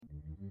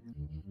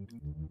Hello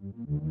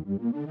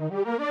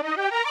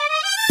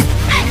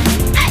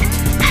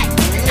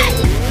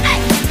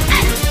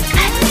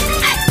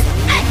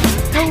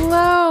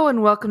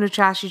and welcome to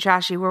Trashy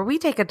Trashy, where we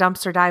take a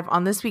dumpster dive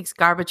on this week's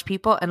garbage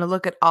people and a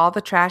look at all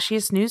the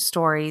trashiest news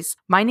stories.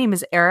 My name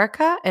is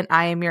Erica and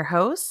I am your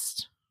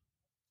host.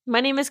 My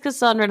name is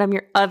Cassandra and I'm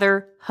your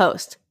other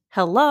host.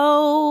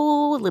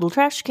 Hello, little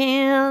trash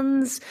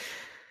cans.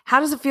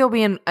 How does it feel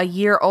being a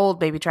year old,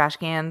 baby trash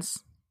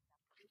cans?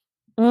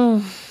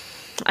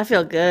 I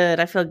feel good.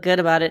 I feel good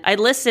about it. I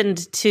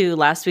listened to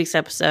last week's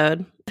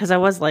episode because I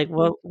was like,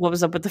 what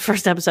was up with the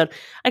first episode?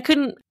 I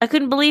couldn't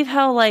believe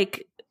how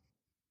like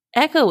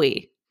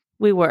echoey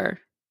we were.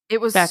 It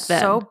was back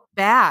then. So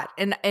bad.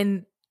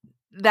 And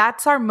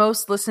that's our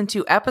most listened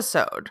to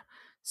episode.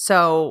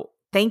 So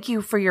thank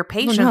you for your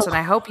patience and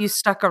I hope you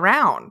stuck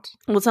around.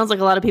 Well, it sounds like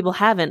a lot of people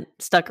haven't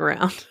stuck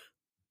around.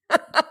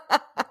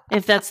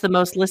 If that's the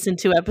most listened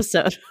to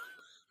episode.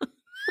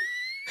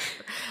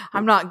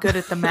 I'm not good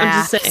at the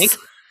math. I'm just saying.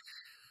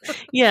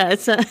 Yeah,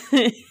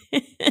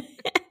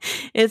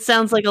 it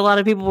sounds like a lot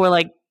of people were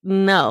like,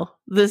 no,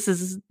 this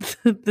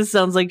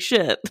sounds like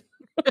shit.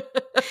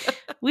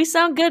 We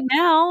sound good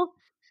now.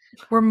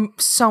 We're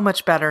so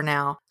much better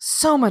now.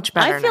 So much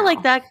better. I feel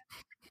like that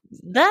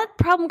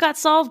problem got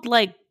solved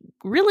like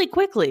really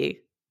quickly.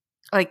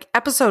 Like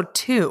episode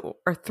 2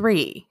 or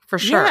 3 for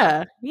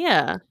sure.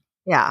 Yeah.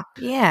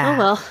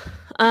 Oh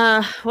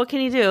well. What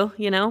can you do?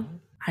 You know.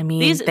 I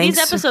mean, these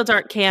episodes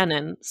aren't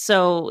canon,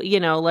 so you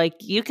know, like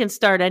you can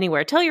start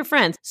anywhere. Tell your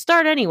friends,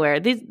 start anywhere.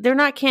 They're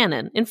not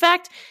canon. In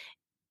fact,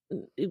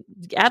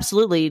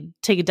 absolutely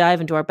take a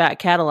dive into our back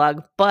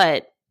catalog,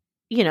 but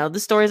you know, the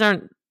stories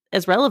aren't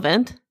as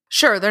relevant.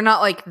 Sure, they're not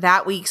like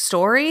that week's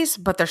stories,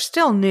 but they're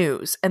still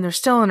news and they're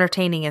still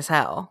entertaining as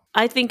hell.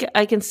 I think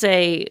I can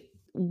say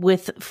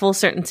with full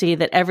certainty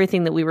that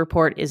everything that we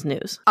report is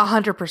news.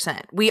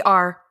 100%. We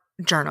are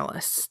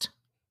journalists.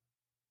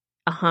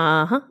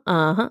 Why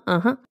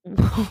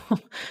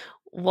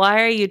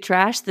are you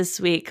trash this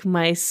week,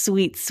 my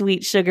sweet,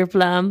 sweet sugar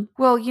plum?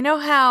 Well, you know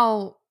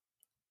how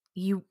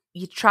you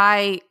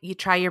try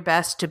your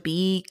best to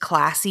be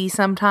classy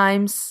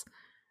sometimes,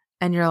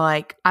 and you're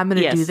like, I'm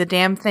going to do the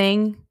damn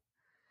thing.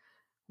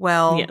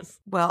 Well,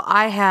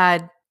 I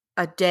had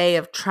a day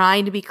of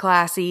trying to be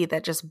classy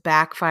that just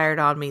backfired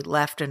on me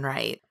left and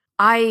right.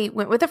 I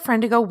went with a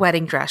friend to go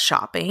wedding dress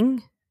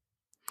shopping,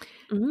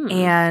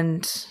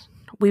 and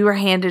we were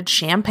handed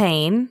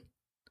champagne,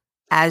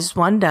 as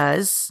one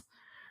does,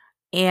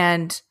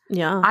 and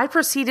I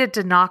proceeded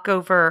to knock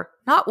over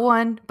not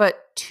one,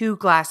 but 2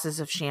 glasses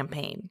of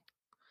champagne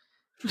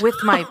with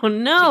my... Oh,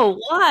 no.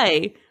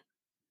 Why?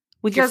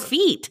 With your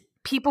feet?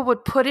 People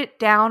would put it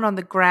down on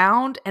the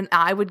ground, and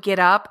I would get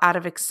up out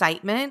of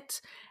excitement,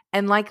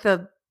 and like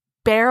the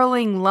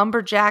barreling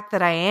lumberjack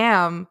that I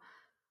am,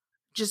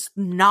 just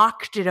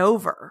knocked it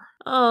over.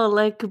 Oh,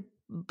 like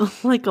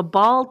a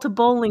ball to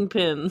bowling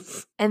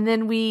pins. And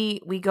then we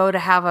go to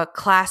have a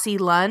classy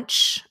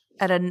lunch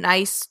at a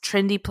nice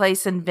trendy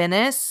place in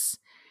Venice,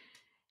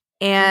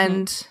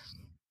 and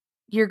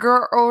your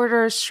girl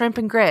orders shrimp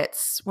and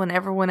grits when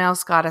everyone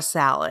else got a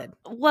salad.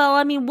 Well,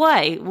 I mean,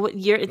 why?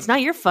 It's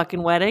not your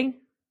fucking wedding.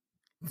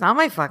 It's not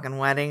my fucking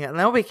wedding.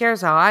 Nobody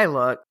cares how I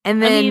look.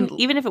 And then, I mean,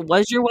 even if it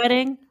was your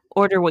wedding,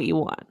 order what you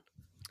want.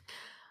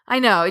 I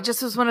know. It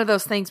just was one of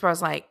those things where I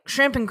was like,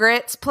 shrimp and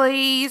grits,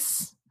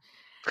 please.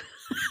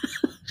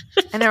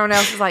 And everyone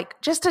else was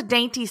like, just a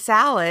dainty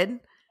salad.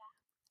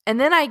 And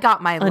then I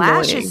got my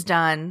lashes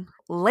done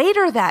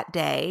later that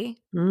day.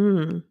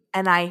 And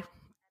I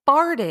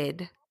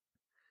farted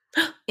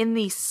in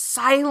the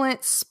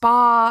silent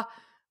spa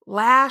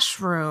lash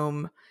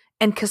room.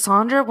 And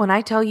Cassandra, when I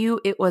tell you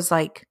it was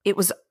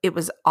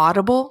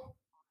audible,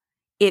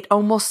 it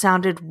almost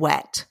sounded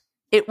wet.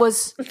 It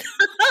was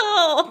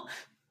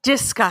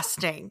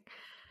disgusting.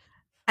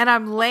 And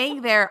I'm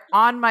laying there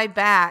on my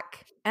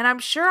back, and I'm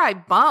sure I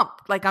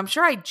bumped. Like, I'm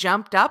sure I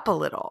jumped up a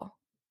little.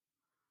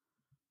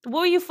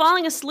 Were you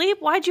falling asleep?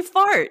 Why'd you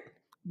fart?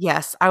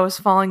 Yes, I was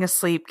falling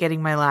asleep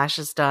getting my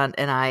lashes done,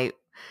 and I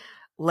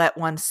let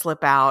one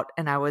slip out,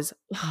 and I was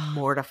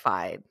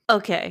mortified.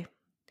 Okay.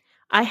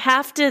 I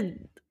have to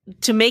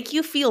make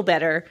you feel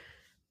better,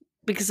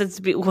 because it's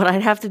what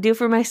I'd have to do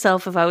for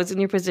myself if I was in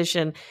your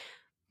position.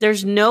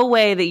 There's no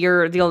way that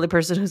you're the only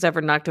person who's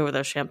ever knocked over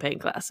those champagne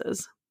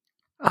glasses.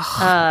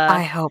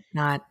 I hope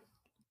not.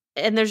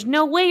 And there's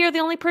no way you're the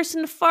only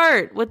person to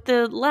fart with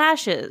the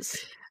lashes.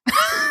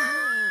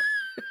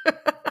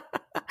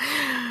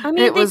 I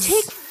mean, they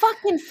take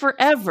fucking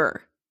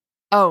forever.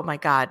 Oh my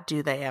God,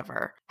 do they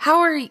ever? How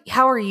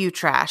are you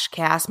trash,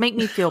 Cass? Make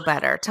me feel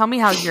better. Tell me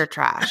how you're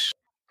trash.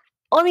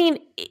 I mean,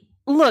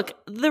 look,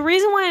 the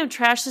reason why I'm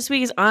trash this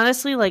week is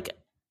honestly like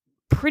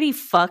pretty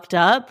fucked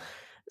up.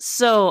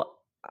 So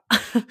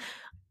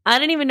I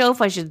didn't even know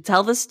if I should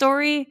tell this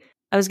story.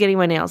 I was getting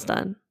my nails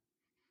done.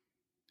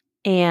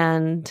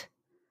 And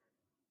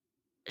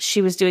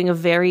she was doing a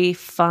very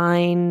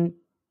fine,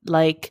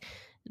 like,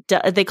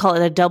 they call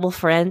it a double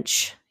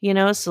French, you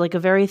know, so like a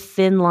very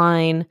thin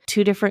line,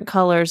 2 different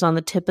colors on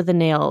the tip of the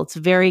nail. It's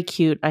very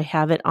cute. I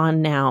have it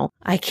on now.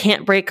 I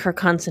can't break her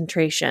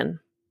concentration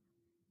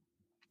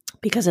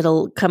because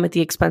it'll come at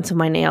the expense of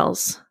my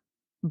nails.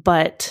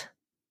 But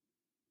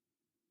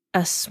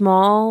a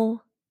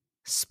small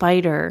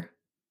spider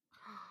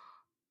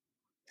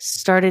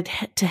started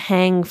to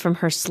hang from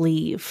her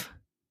sleeve.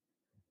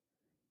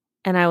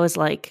 And I was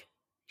like,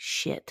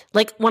 shit.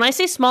 Like, when I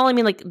say small, I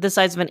mean like the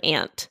size of an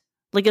ant.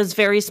 Like, it was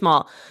very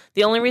small.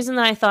 The only reason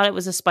that I thought it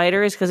was a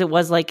spider is because it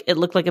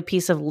looked like a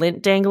piece of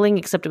lint dangling,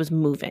 except it was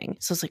moving.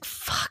 So I was like,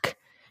 fuck.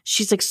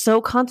 She's like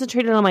so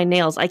concentrated on my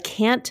nails. I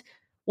can't.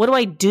 What do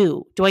I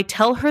do? Do I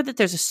tell her that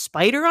there's a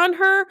spider on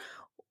her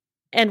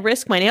and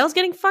risk my nails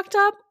getting fucked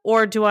up?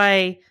 Or do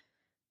I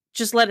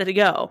just let it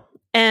go?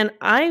 And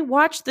I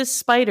watched this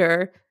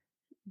spider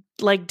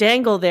like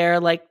dangle there,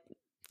 like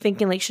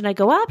thinking like, should I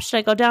go up? Should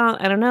I go down?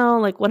 I don't know.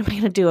 Like, what am I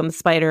going to do? I'm a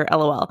spider.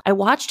 LOL. I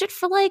watched it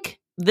for like,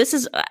 this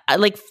is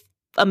like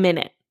a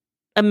minute.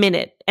 And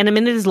a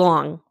minute is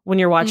long when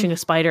you're watching a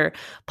spider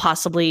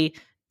possibly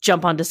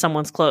jump onto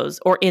someone's clothes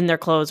or in their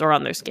clothes or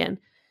on their skin.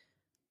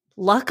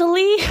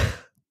 Luckily,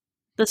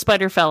 the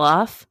spider fell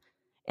off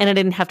and I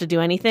didn't have to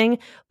do anything.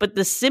 But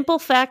the simple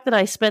fact that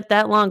I spent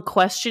that long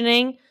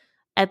questioning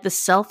at the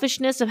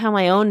selfishness of how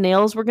my own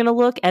nails were going to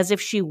look as if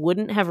she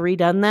wouldn't have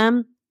redone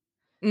them.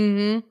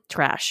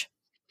 Trash.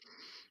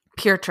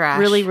 Pure trash.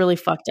 Really, really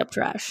fucked up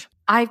trash.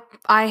 I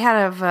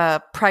had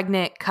a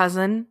pregnant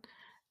cousin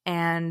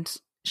and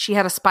she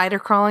had a spider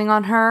crawling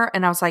on her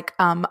and I was like,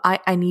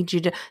 I need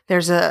you to,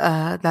 there's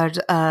a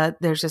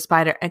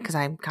spider, because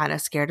I'm kind of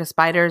scared of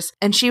spiders.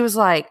 And she was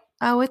like,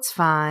 oh, it's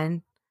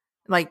fine.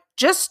 Like,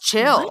 just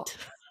chill. What?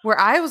 Where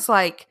I was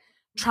like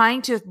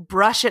trying to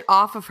brush it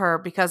off of her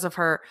because of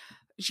her,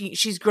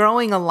 she's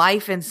growing a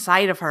life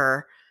inside of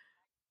her.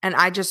 And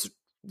I just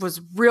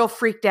was real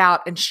freaked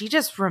out and she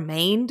just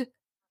remained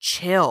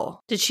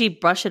chill. Did she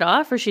brush it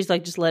off or she's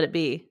like, just let it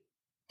be?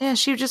 Yeah,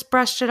 she just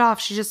brushed it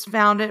off. She just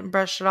found it and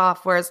brushed it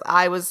off. Whereas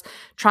I was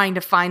trying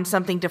to find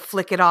something to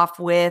flick it off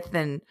with.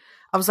 And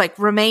I was like,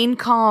 remain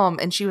calm.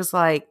 And she was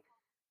like,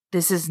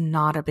 this is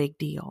not a big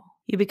deal.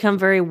 You become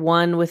very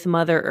one with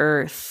Mother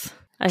Earth,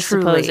 I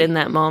suppose, in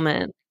that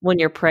moment when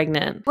you're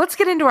pregnant. Let's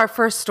get into our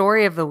first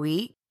story of the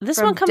week. This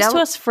one comes to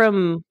us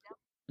from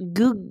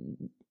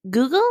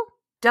Google?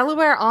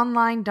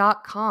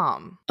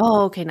 DelawareOnline.com.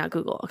 Oh, okay, not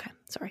Google. Okay,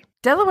 sorry.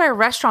 Delaware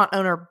restaurant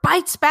owner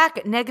bites back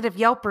at negative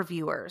Yelp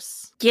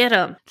reviewers. Get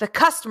him. The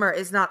customer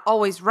is not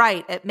always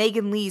right at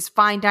Megan Lee's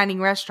fine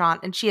dining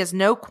restaurant, and she has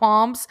no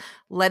qualms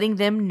letting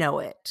them know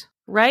it.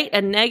 Write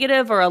a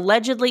negative or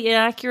allegedly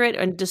inaccurate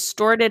and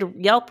distorted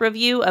Yelp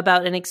review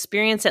about an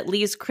experience at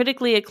Lee's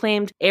critically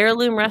acclaimed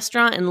heirloom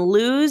restaurant and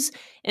lose,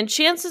 and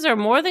chances are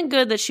more than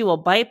good that she will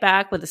bite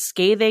back with a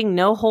scathing,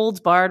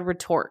 no-holds-barred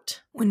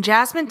retort. When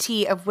Jasmine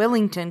T. of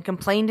Willington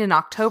complained in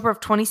October of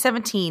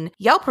 2017,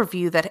 Yelp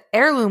reviewed that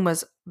heirloom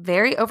was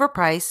very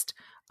overpriced,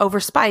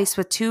 overspiced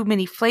with too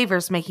many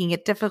flavors making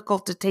it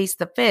difficult to taste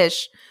the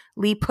fish,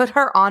 Lee put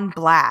her on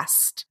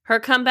blast. Her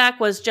comeback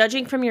was,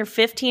 judging from your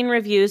 15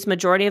 reviews,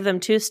 majority of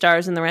them 2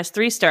 stars and the rest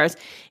 3 stars,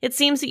 it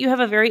seems that you have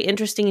a very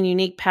interesting and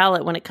unique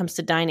palate when it comes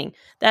to dining.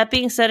 That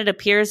being said, it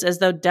appears as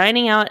though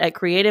dining out at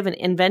creative and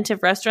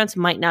inventive restaurants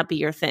might not be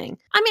your thing.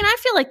 I mean, I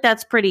feel like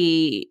that's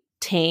pretty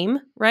tame,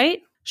 right?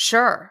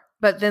 Sure.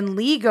 But then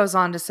Lee goes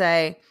on to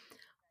say,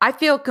 I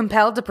feel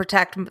compelled to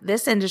protect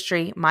this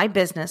industry, my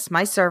business,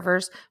 my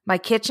servers, my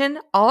kitchen,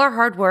 all our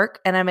hard work,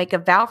 and I make a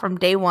vow from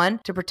day one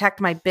to protect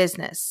my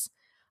business.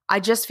 I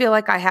just feel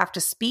like I have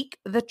to speak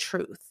the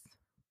truth.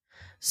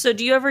 So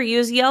do you ever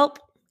use Yelp,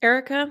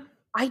 Erica?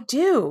 I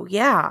do.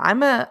 Yeah,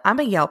 I'm a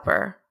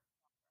Yelper.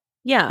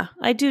 Yeah,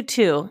 I do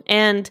too.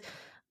 And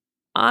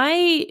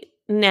I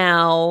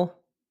now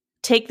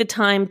take the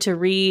time to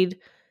read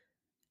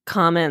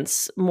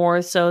comments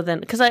more so than,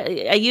 because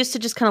I used to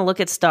just kind of look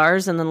at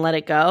stars and then let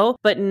it go,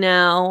 but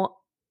now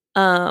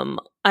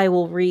I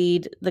will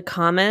read the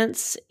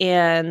comments,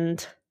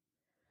 and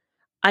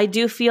I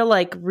do feel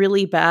like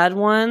really bad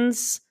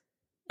ones,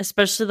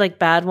 especially like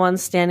bad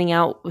ones standing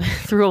out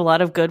through a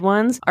lot of good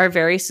ones, are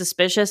very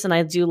suspicious. And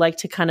I do like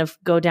to kind of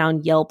go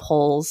down Yelp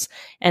holes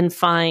and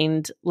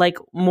find like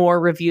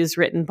more reviews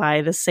written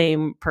by the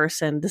same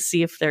person to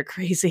see if they're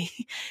crazy.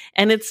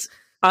 And it's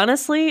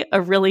honestly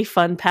a really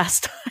fun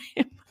pastime.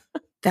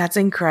 That's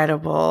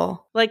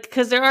incredible. Like,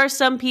 because there are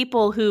some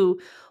people who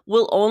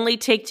will only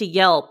take to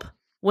Yelp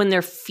when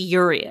they're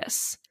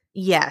furious.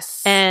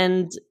 Yes.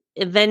 And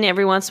then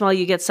every once in a while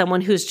you get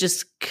someone who's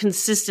just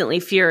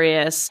consistently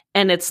furious,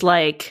 and it's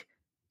like,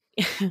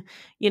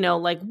 you know,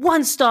 like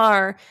 1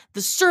 star,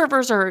 the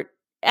servers are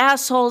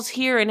assholes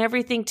here and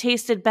everything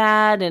tasted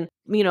bad, and,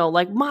 you know,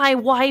 like my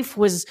wife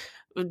was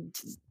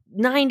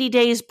 90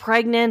 days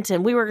pregnant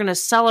and we were going to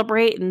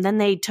celebrate, and then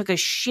they took a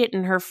shit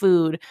in her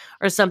food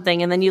or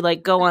something. And then you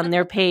like go on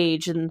their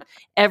page and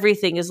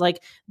everything is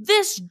like,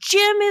 this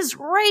gym is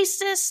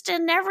racist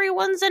and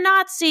everyone's a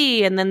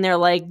Nazi. And then they're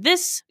like,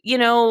 this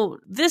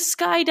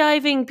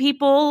skydiving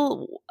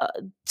people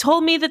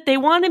told me that they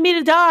wanted me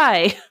to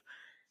die.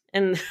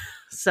 And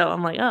so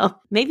I'm like, oh,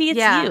 maybe it's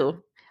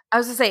you. I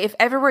was going to say, if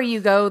everywhere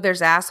you go,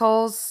 there's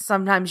assholes,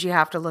 sometimes you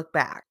have to look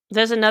back.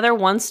 There's another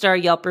 1-star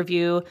Yelp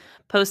review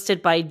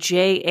posted by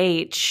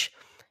JH.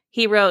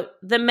 He wrote,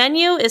 the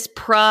menu is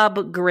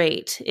prob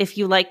great if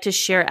you like to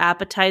share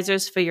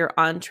appetizers for your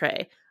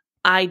entree.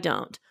 I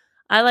don't.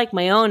 I like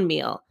my own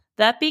meal.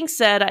 That being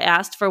said, I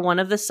asked for one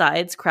of the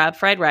sides, crab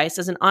fried rice,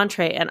 as an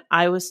entree, and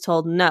I was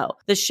told no.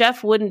 The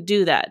chef wouldn't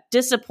do that.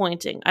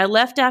 Disappointing. I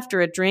left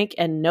after a drink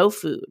and no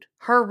food.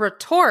 Her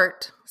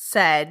retort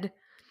said,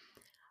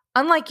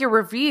 unlike your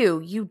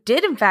review, you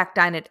did in fact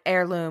dine at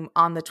Heirloom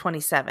on the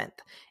 27th.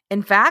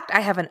 In fact,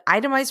 I have an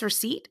itemized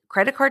receipt,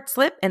 credit card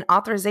slip, and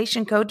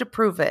authorization code to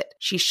prove it.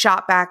 She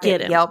shot back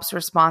at Yelp's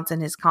response in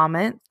his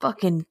comment.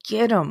 Fucking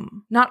get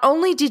him. Not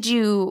only did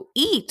you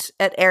eat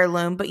at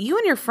Heirloom, but you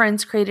and your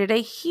friends created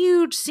a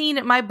huge scene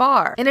at my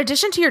bar. In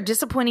addition to your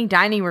disappointing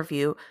dining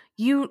review,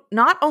 you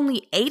not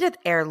only ate at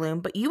Heirloom,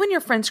 but you and your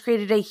friends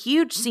created a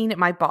huge scene at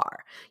my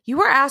bar. You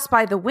were asked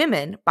by the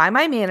women, by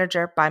my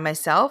manager, by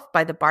myself,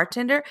 by the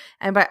bartender,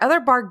 and by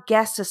other bar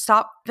guests to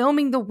stop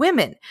filming the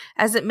women,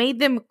 as it made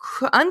them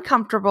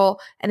uncomfortable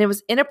and it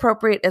was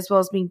inappropriate, as well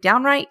as being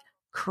downright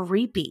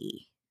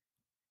creepy.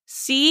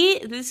 See,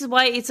 this is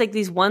why it's like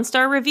these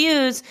 1-star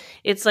reviews.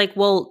 It's like,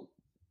 well,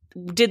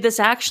 did this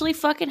actually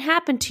fucking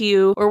happen to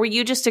you, or were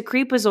you just a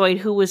creepazoid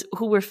who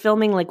were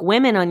filming like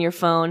women on your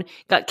phone,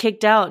 got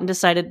kicked out, and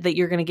decided that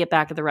you're going to get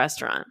back to the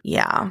restaurant?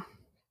 Yeah.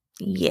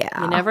 You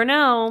never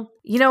know.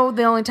 You know,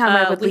 the only time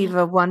I would leave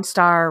a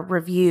 1-star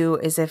review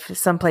is if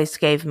someplace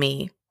gave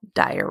me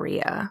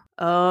diarrhea.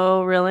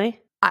 Oh, really?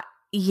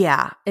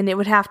 Yeah, and it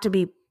would have to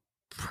be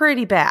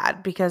pretty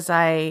bad because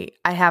I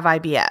have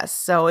IBS,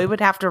 so it would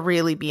have to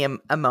really be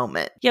a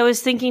moment. Yeah, I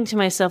was thinking to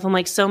myself, I'm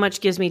like, so much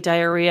gives me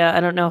diarrhea.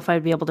 I don't know if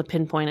I'd be able to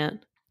pinpoint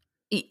it.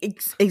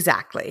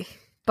 Exactly.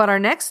 But our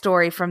next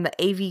story from the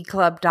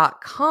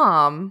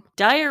avclub.com.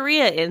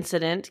 Diarrhea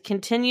incident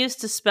continues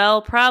to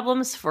spell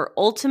problems for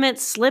ultimate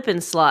slip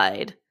and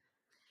slide.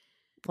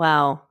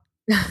 Wow.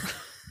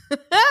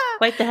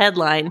 Quite the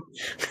headline.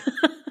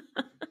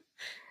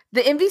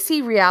 The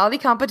NBC reality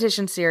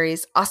competition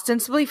series,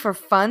 ostensibly for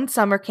fun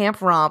summer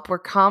camp romp, where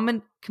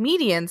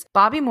comedians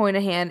Bobby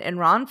Moynihan and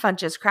Ron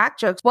Funches crack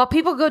jokes while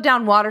people go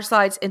down water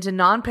slides into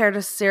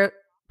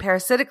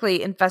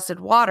non-parasitically infested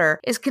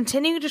water, is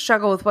continuing to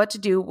struggle with what to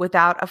do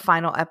without a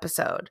final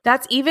episode.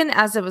 That's even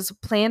as it was a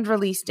planned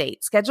release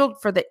date,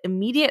 scheduled for the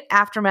immediate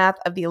aftermath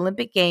of the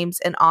Olympic Games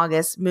in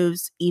August,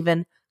 moves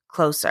even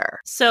closer.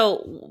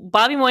 So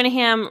Bobby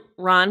Moynihan,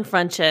 Ron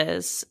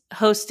Funches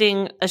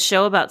hosting a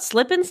show about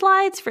slip and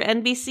slides for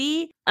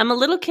NBC. I'm a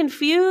little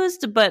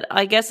confused, but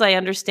I guess I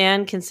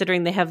understand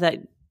considering they have that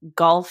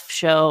golf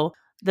show,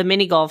 the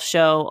mini golf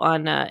show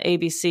on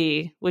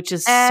ABC, which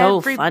is so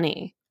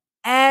funny.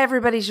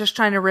 Everybody's just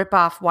trying to rip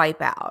off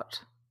Wipeout.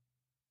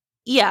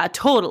 Yeah,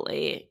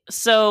 totally.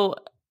 So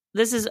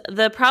this is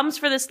the problems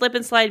for the slip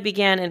and slide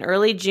began in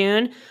early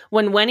June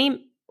when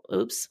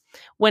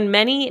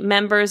many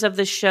members of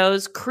the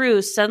show's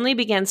crew suddenly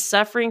began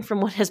suffering from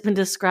what has been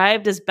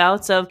described as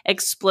bouts of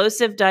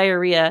explosive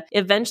diarrhea,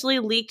 eventually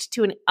leaked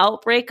to an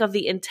outbreak of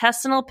the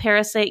intestinal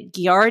parasite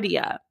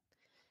Giardia.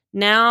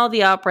 Now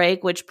the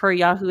outbreak, which per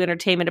Yahoo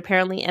Entertainment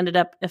apparently ended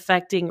up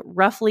affecting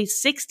roughly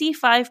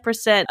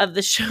 65% of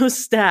the show's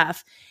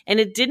staff, and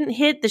it didn't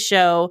hit the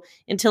show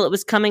until it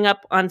was coming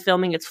up on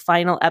filming its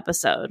final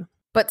episode.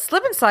 But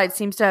Slip and Slide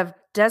seems to have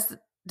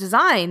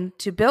designed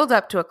to build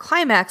up to a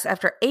climax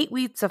after 8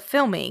 weeks of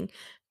filming,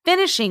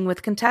 finishing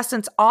with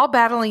contestants all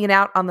battling it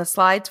out on the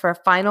slides for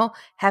a final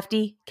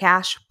hefty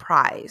cash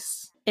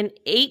prize. An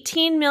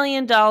 $18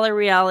 million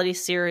reality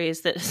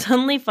series that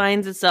suddenly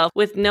finds itself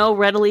with no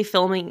readily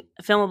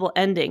filmable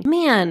ending.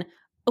 Man,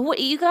 what,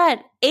 you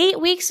got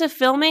 8 weeks of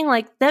filming?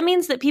 Like, that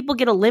means that people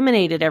get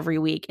eliminated every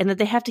week and that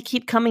they have to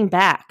keep coming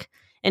back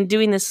and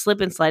doing this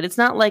slip and slide. It's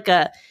not like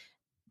a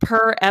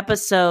per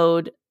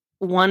episode,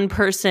 one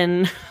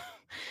person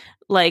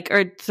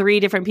or 3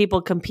 different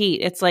people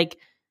compete. It's like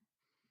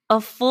a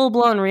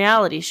full-blown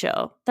reality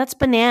show. That's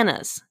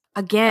bananas.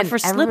 Again, for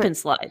slip and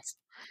slides.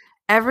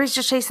 Everybody's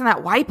just chasing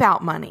that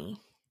Wipeout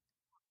money.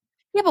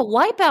 Yeah, but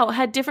Wipeout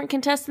had different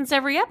contestants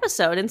every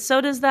episode, and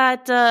so does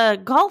that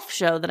golf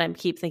show that I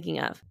keep thinking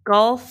of.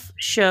 Golf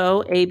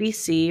show,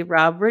 ABC,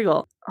 Rob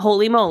Riggle.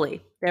 Holy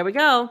moly. There we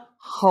go.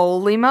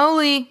 Holy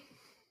moly.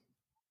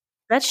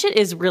 That shit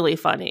is really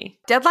funny.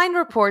 Deadline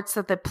reports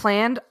that the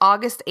planned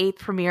August 8th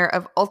premiere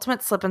of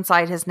Ultimate Slip and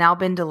Slide has now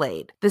been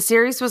delayed. The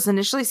series was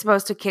initially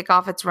supposed to kick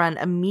off its run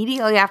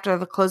immediately after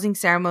the closing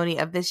ceremony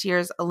of this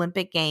year's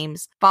Olympic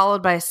Games,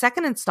 followed by a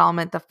second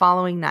installment the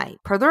following night.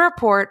 Per the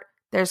report,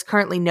 there's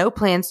currently no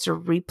plans to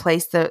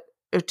reschedule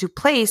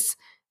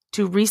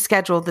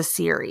the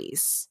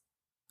series.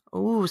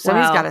 Ooh,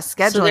 somebody's got a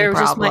scheduling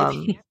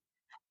problem.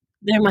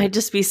 There might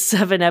just be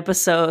 7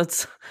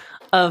 episodes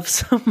of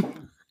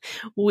some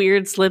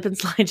weird slip and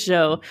slide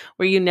show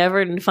where you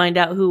never find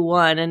out who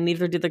won, and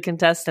neither do the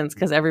contestants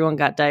because everyone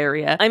got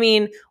diarrhea. I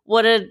mean,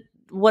 what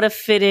a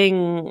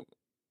fitting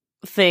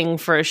thing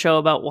for a show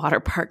about water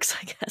parks,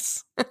 I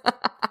guess.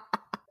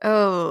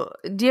 Oh,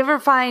 do you ever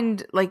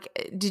find,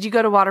 did you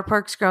go to water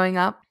parks growing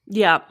up?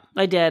 Yeah,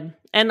 I did.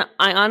 And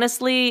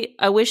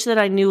I wish that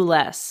I knew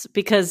less,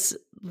 because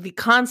the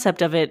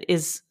concept of it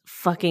is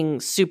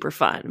fucking super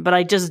fun, but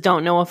I just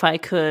don't know if I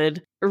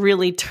could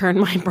really turn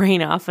my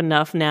brain off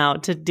enough now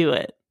to do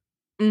it.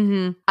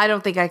 Mm-hmm. I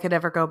don't think I could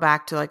ever go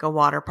back to a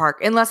water park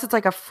unless it's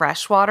a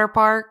freshwater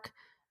park,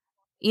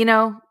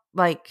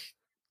 like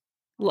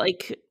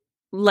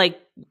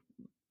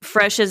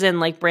fresh as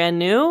in brand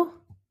new.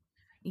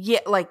 Yeah,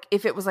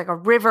 if it was a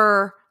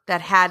river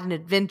that had an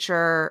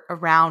adventure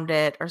around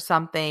it or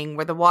something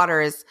where the water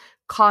is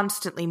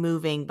constantly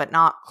moving but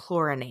not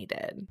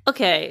chlorinated.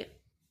 Okay.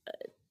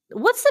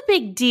 What's the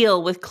big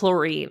deal with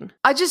chlorine?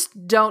 I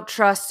just don't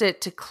trust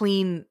it to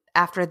clean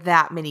after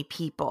that many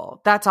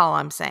people. That's all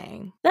I'm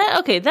saying.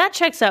 That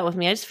checks out with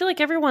me. I just feel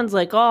like everyone's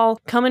all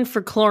coming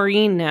for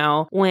chlorine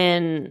now,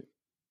 when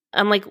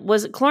I'm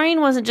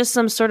chlorine wasn't just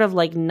some sort of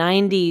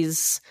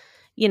 90s,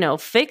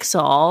 fix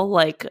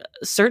all,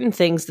 certain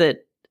things that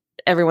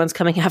everyone's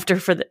coming after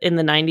in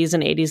the 90s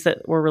and 80s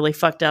that were really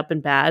fucked up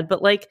and bad.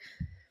 But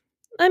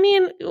I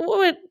mean,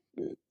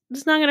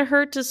 it's not going to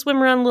hurt to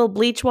swim around a little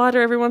bleach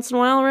water every once in a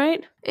while,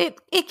 right?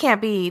 It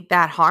can't be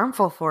that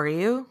harmful for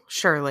you,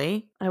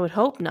 surely. I would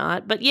hope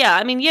not. But yeah,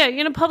 I mean, yeah,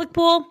 you're in a public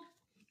pool,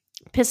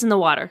 piss in the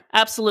water.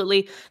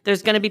 Absolutely.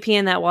 There's going to be pee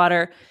in that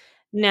water.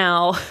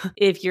 Now,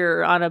 if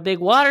you're on a big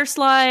water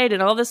slide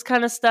and all this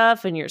kind of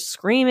stuff and you're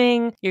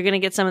screaming, you're going to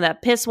get some of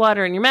that piss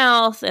water in your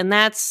mouth, and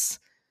that's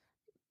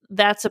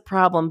a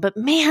problem. But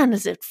man,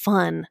 is it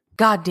fun.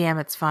 God damn,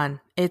 it's fun.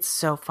 It's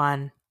so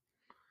fun.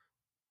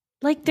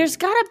 There's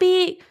got to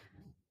be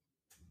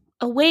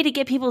a way to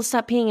get people to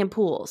stop peeing in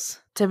pools.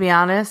 To be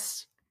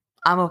honest,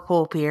 I'm a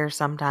pool peer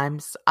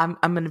sometimes. I'm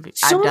going to be...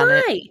 So I've done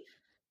am it.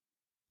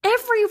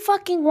 Every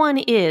fucking one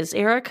is,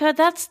 Erica.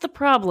 That's the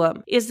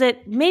problem, is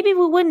that maybe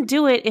we wouldn't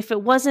do it if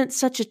it wasn't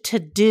such a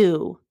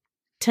to-do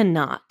to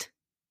not.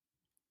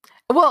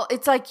 Well,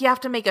 it's you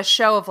have to make a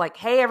show of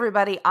hey,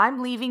 everybody, I'm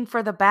leaving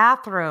for the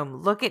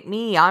bathroom. Look at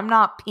me. I'm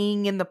not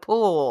peeing in the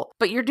pool.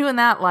 But you're doing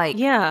that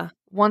yeah,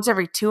 once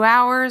every 2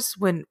 hours,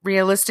 when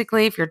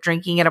realistically, if you're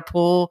drinking at a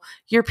pool,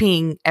 you're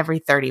peeing every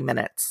 30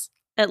 minutes.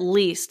 At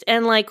least.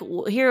 And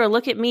here,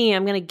 look at me.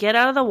 I'm going to get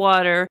out of the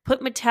water,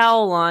 put my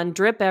towel on,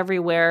 drip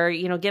everywhere,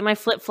 get my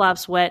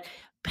flip-flops wet,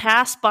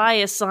 pass by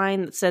a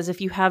sign that says,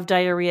 if you have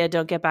diarrhea,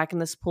 don't get back in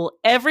this pool.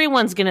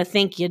 Everyone's going to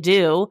think you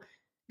do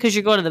because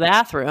you're going to the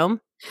bathroom.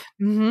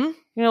 Mm-hmm.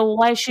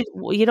 Why should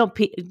you don't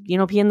pee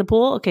in the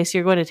pool? Okay, so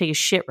you're going to take a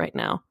shit right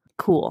now.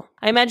 Cool.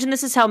 I imagine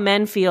this is how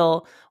men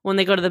feel when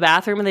they go to the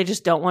bathroom and they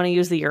just don't want to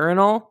use the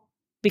urinal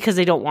because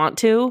they don't want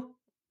to.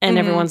 And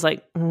everyone's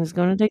like, who's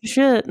going to take a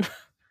shit?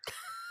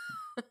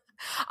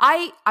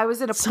 I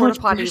was in a porta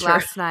potty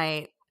last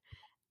night,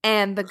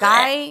 and the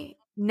guy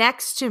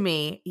next to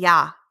me,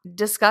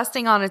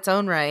 disgusting on its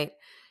own right.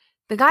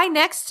 The guy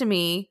next to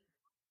me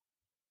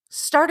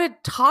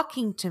started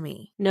talking to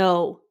me.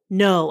 No,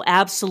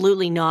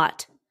 absolutely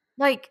not.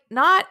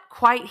 Not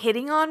quite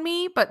hitting on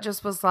me, but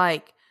just was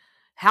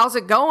how's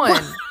it going?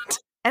 What?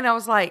 And I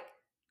was like,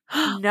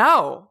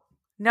 no,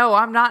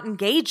 I'm not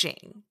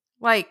engaging.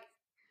 But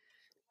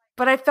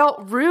I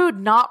felt rude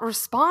not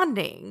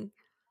responding.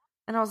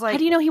 And I was like, how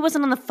do you know he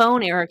wasn't on the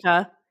phone,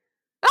 Erica?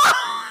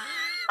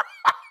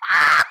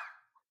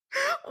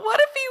 What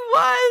if he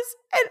was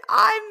and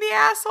I'm the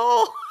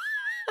asshole?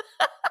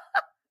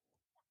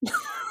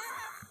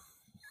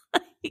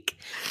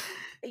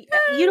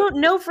 You don't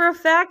know for a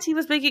fact he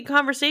was making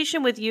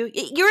conversation with you.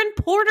 You're in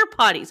porta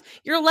potties.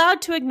 You're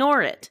allowed to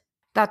ignore it.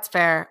 That's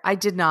fair. I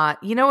did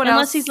not. You know what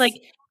Unless else? He's like,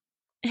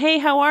 hey,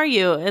 how are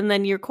you? And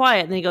then you're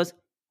quiet. And then he goes,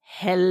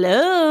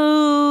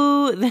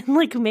 hello. Then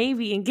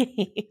maybe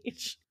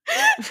engage.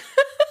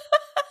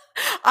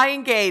 I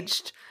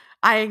engaged.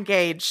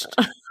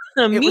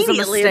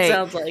 Immediately, it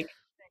sounds like.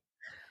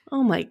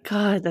 Oh my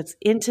God, that's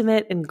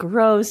intimate and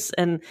gross.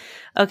 And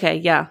okay,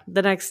 yeah,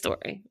 the next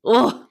story.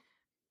 Ugh.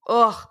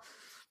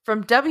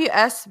 From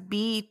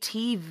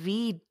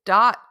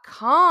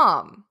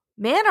WSBTV.com.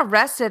 Man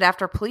arrested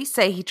after police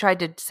say he tried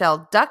to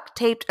sell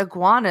duct-taped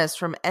iguanas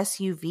from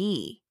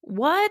SUV.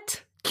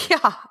 What?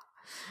 Yeah.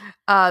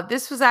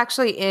 This was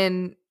actually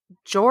in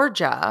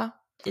Georgia.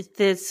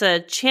 It's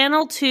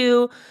Channel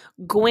 2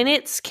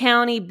 Gwinnett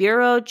County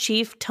Bureau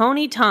Chief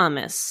Tony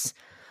Thomas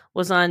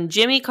was on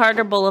Jimmy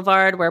Carter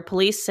Boulevard, where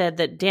police said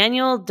that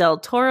Daniel Del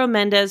Toro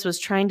Mendez was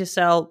trying to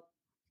sell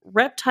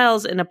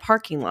reptiles in a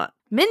parking lot.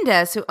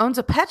 Mendez, who owns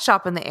a pet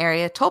shop in the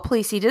area, told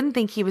police he didn't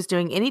think he was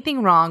doing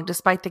anything wrong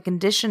despite the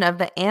condition of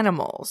the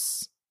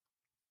animals.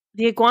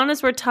 The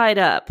iguanas were tied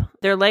up.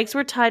 Their legs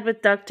were tied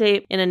with duct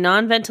tape in a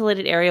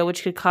non-ventilated area,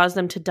 which could cause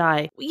them to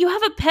die. You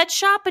have a pet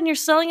shop and you're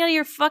selling out of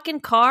your fucking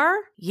car?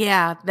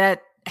 Yeah,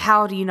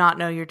 how do you not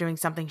know you're doing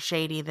something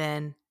shady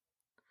then?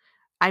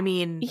 I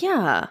mean,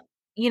 yeah.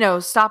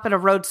 Stop at a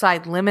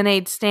roadside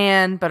lemonade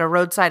stand, but a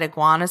roadside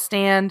iguana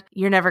stand,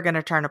 you're never going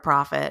to turn a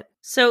profit.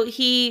 So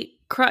he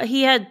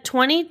had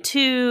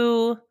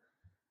 22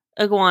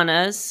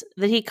 iguanas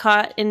that he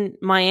caught in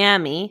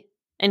Miami,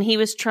 and he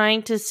was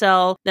trying to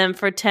sell them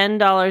for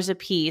 $10 a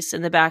piece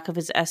in the back of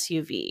his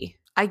SUV.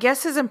 I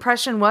guess his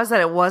impression was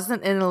that it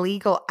wasn't an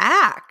illegal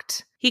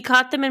act. He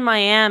caught them in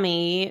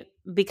Miami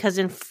because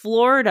in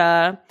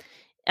Florida,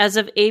 as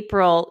of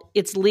April,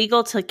 it's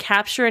legal to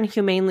capture and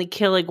humanely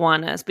kill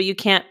iguanas, but you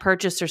can't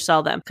purchase or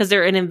sell them because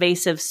they're an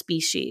invasive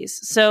species.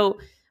 So,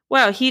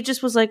 wow, he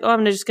just was like, oh,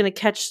 I'm just going to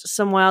catch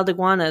some wild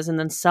iguanas and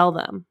then sell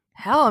them.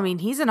 Hell, I mean,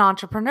 he's an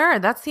entrepreneur.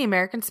 That's the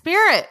American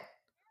spirit.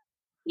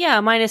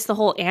 Yeah, minus the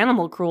whole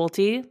animal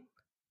cruelty.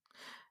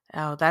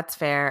 Oh, that's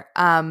fair.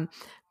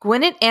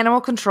 Gwinnett Animal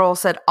Control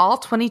said all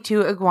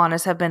 22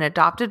 iguanas have been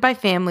adopted by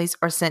families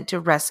or sent to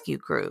rescue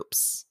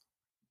groups.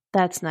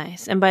 That's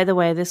nice. And by the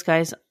way, this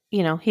guy's,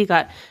 he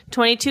got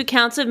 22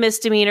 counts of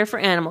misdemeanor for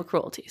animal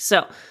cruelty.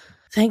 So,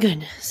 thank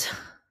goodness.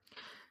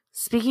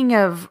 Speaking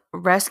of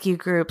rescue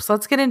groups,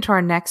 let's get into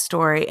our next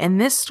story. And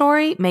this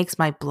story makes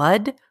my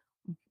blood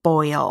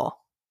boil.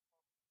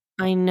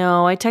 I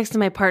know. I texted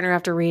my partner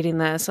after reading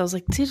this. I was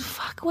like, dude,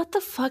 what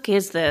the fuck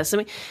is this? I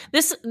mean,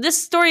 this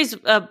story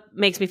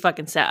makes me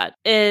fucking sad.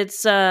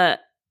 It's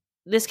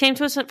this came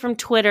to us from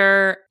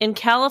Twitter. In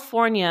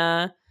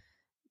California,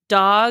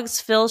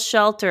 dogs fill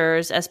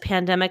shelters as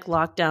pandemic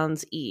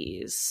lockdowns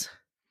ease.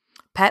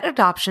 Pet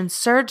adoptions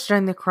surged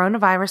during the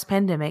coronavirus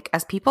pandemic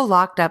as people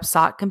locked up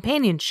sought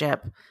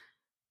companionship.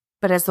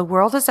 But as the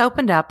world has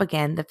opened up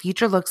again, the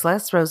future looks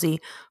less rosy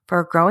for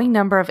a growing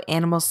number of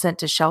animals sent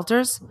to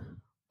shelters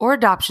or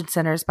adoption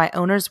centers by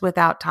owners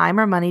without time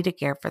or money to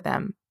care for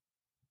them.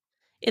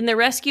 In the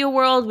rescue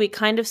world, we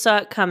kind of saw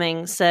it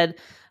coming, said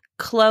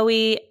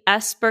Chloe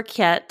S.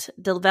 Burkett,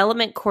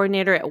 development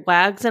coordinator at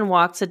Wags and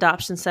Walks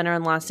Adoption Center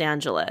in Los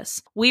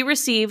Angeles. We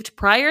received,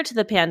 prior to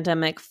the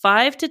pandemic,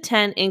 5 to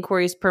 10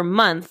 inquiries per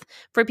month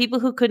for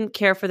people who couldn't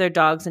care for their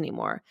dogs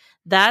anymore.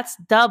 That's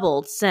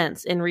doubled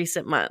since in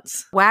recent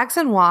months. Wags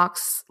and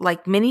Walks,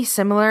 like many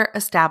similar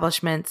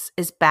establishments,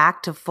 is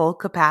back to full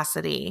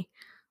capacity.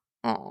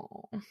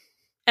 Oh.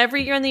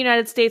 Every year in the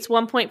United States,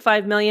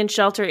 1.5 million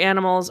shelter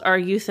animals are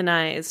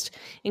euthanized,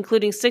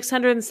 including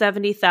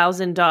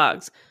 670,000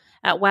 dogs.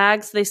 At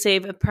Wags, they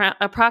save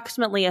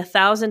approximately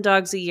 1,000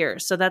 dogs a year,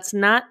 so that's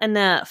not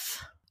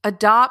enough.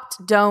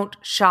 Adopt, don't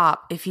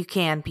shop if you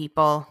can,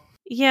 people.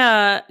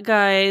 Yeah,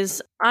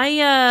 guys,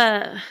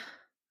 I'm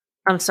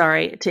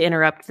sorry to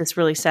interrupt this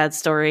really sad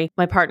story.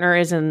 My partner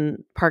is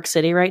in Park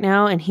City right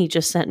now, and he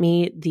just sent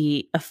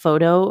me a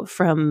photo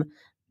from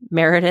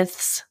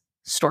Meredith's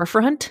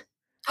storefront.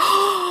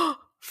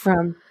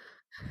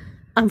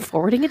 I'm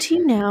forwarding it to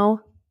you now.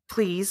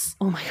 Please.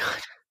 Oh my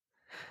god.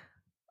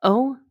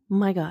 Oh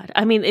my god.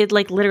 I mean, it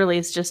literally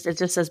it just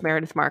says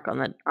Meredith Mark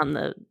on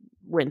the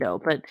window,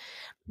 but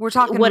we're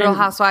talking Real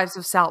Housewives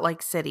of Salt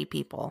Lake City,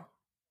 people.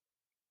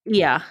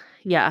 Yeah.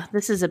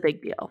 This is a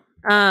big deal.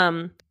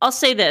 I'll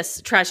say this,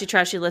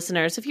 trashy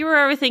listeners. If you were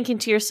ever thinking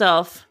to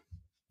yourself,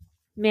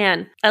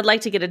 man, I'd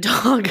like to get a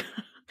dog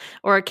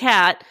or a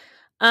cat,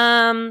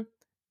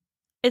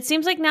 it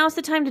seems like now's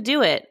the time to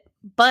do it.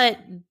 But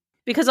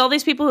because all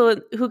these people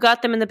who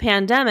got them in the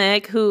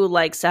pandemic, who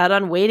sat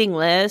on waiting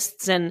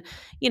lists and,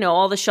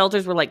 all the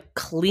shelters were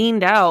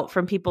cleaned out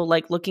from people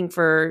looking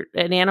for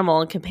an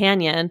animal and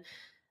companion.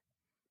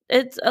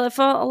 It's if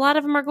a lot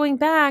of them are going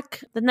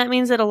back, then that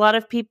means that a lot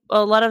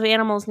of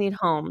animals need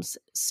homes.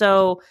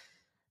 So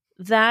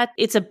that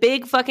it's a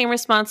big fucking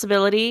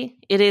responsibility.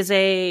 It is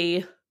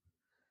if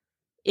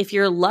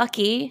you're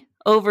lucky,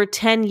 over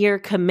 10-year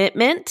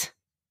commitment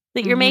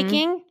that you're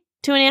making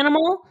to an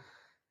animal,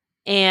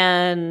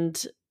 and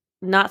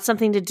not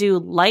something to do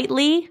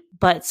lightly,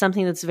 but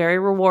something that's very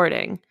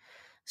rewarding.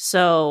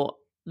 So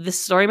this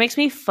story makes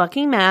me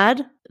fucking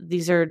mad.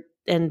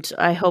 And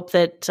I hope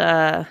that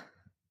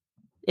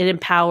it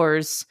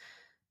empowers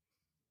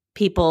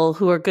people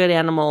who are good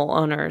animal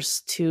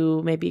owners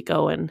to maybe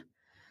go and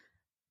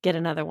get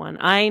another one.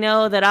 I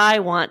know that I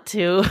want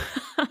to,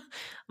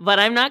 but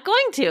I'm not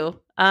going to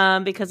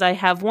because I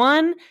have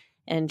one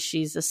and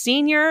she's a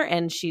senior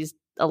and she's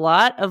a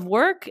lot of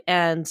work.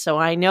 And so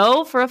I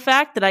know for a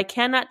fact that I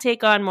cannot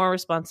take on more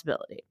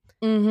responsibility.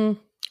 Mm-hmm.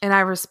 And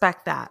I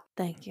respect that.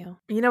 Thank you.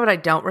 You know what I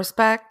don't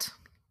respect?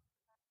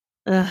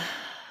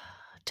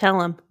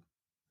 Tell him.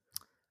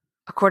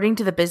 According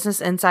to the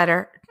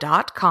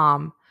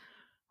businessinsider.com,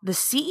 the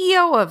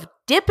CEO of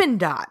Dippin'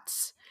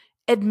 Dots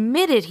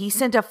admitted he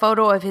sent a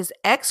photo of his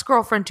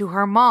ex-girlfriend to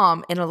her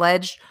mom in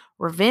alleged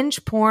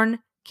revenge porn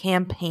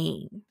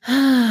campaign.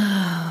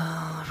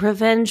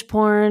 Revenge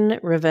porn.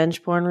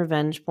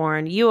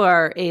 You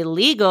are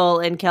illegal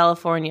in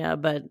California,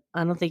 but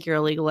I don't think you're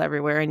illegal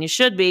everywhere, and you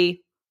should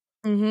be.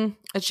 Mm-hmm.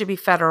 It should be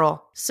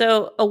federal.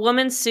 So a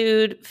woman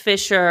sued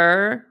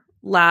Fisher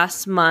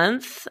last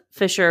month,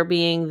 Fisher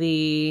being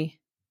the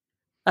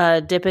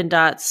Dippin'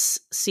 Dots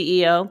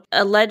CEO,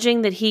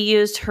 alleging that he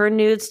used her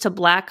nudes to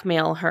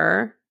blackmail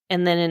her.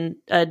 And then in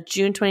a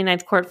June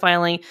 29th court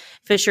filing,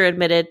 Fisher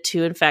admitted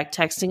to, in fact,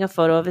 texting a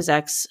photo of his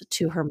ex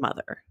to her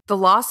mother. The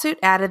lawsuit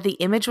added the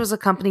image was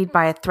accompanied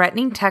by a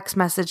threatening text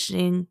message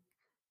mentioning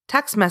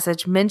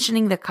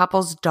the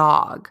couple's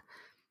dog.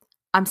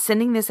 I'm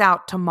sending this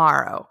out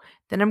tomorrow.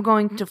 Then I'm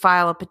going to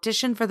file a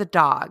petition for the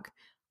dog.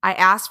 I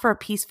asked for a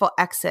peaceful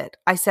exit.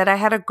 I said I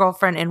had a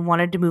girlfriend and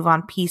wanted to move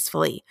on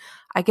peacefully.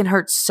 I can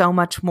hurt so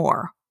much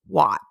more.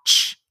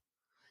 Watch.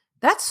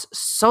 That's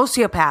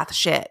sociopath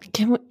shit.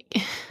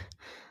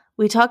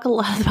 We talk a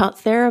lot about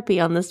therapy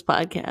on this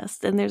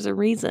podcast, and there's a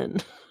reason.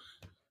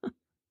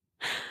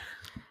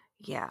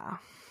 Yeah.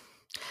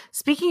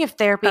 Speaking of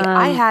therapy,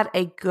 I had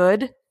a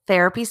good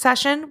therapy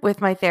session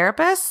with my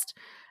therapist,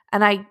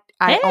 and I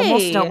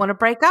almost don't want to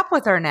break up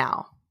with her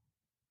now.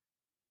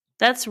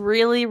 That's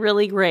really,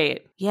 really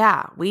great.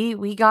 Yeah,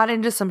 we got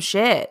into some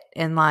shit,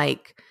 and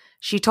like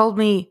she told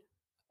me,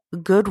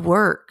 good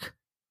work.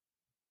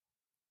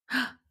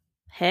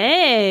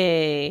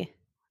 Hey,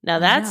 now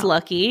that's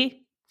lucky.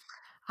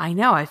 I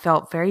know. I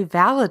felt very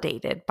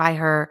validated by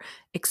her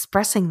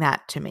expressing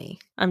that to me.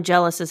 I'm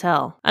jealous as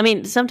hell. I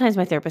mean, sometimes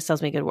my therapist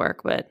tells me good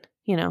work, but,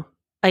 you know,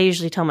 I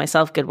usually tell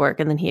myself good work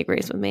and then he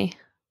agrees with me.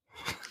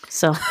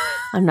 So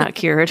I'm not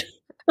cured.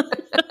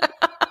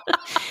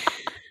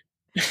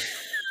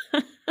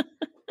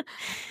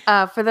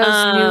 For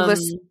those new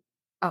listeners.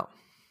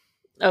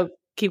 Oh,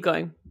 keep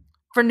going.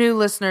 For new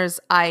listeners,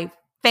 I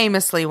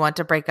famously want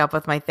to break up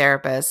with my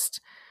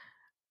therapist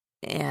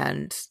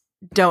and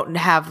don't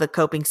have the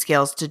coping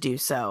skills to do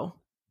so,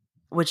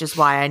 which is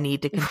why I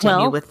need to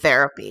continue with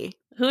therapy.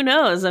 Who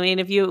knows? I mean,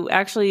 if you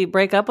actually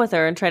break up with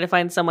her and try to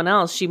find someone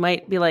else, she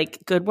might be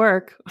like, good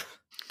work.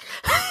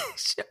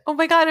 Oh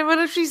my God, and what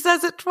if she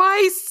says it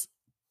twice?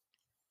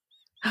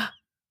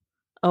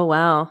 Oh,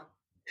 wow.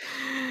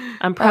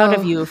 I'm proud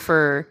of you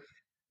for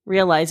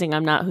realizing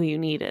I'm not who you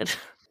needed.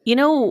 You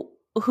know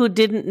who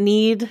didn't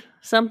need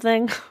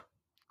something?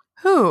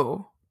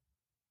 Who?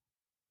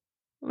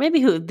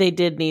 Maybe who they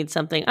did need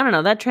something. I don't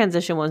know. That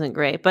transition wasn't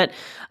great. But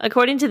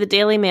according to the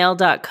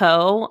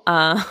dailymail.co,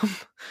 a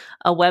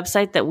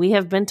website that we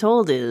have been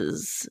told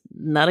is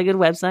not a good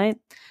website.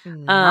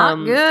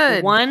 Not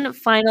good. One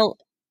final,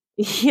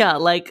 yeah,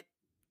 like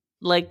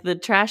the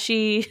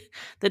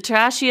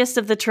trashiest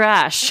of the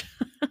trash.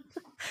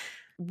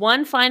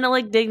 One final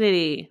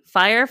indignity.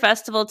 Fyre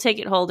Festival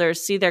ticket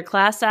holders see their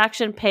class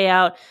action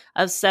payout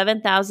of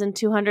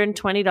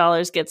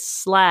 $7,220 get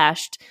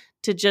slashed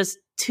to just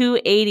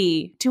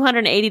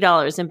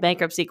 $280 in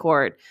bankruptcy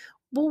court.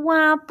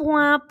 Womp,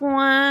 womp,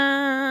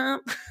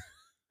 womp.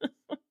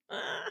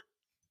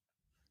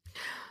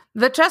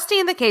 The trustee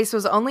in the case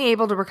was only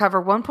able to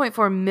recover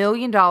 $1.4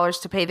 million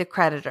to pay the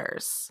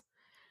creditors.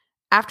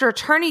 After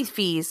attorney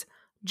fees,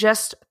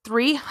 just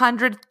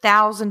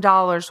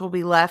 $300,000 will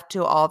be left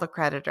to all the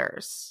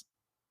creditors.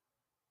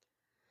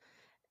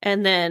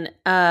 And then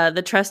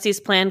the trustee's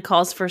plan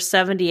calls for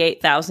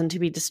 $78,000 to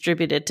be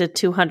distributed to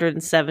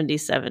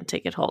 277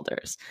 ticket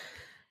holders.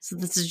 So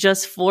this is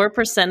just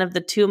 4% of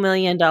the $2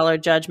 million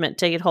judgment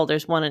ticket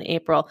holders won in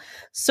April.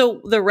 So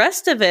the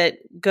rest of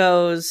it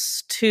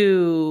goes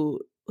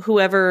to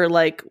whoever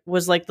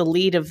was the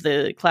lead of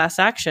the class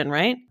action,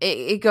 right?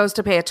 It goes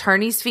to pay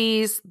attorney's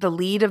fees. The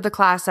lead of the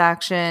class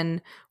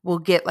action will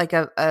get like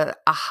a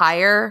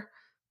higher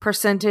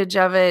percentage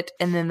of it,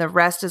 and then the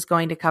rest is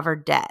going to cover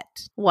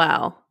debt.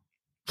 Wow.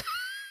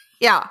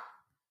 Yeah.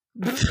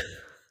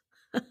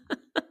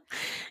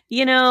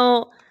 You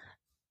know,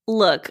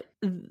 look,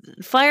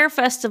 Fyre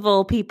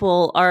Festival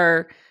people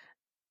are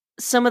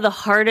some of the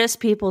hardest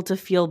people to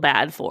feel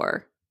bad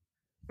for.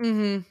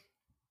 Mm-hmm.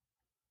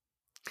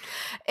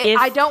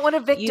 I don't want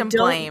to victim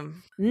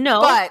blame.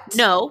 But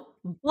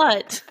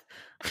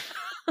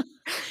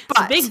it's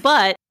a big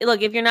but.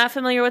 Look, if you're not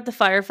familiar with the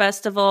Fyre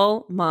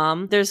Festival,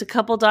 Mom, there's a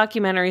couple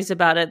documentaries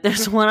about it.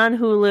 There's one on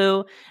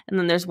Hulu, and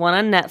then there's one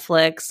on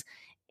Netflix.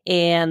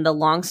 And the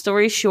long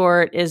story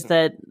short is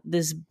that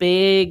this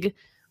big,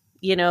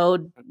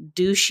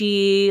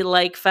 douchey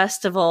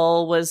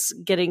festival was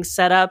getting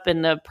set up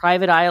in a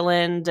private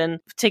island, and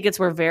tickets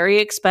were very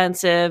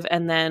expensive.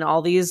 And then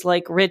all these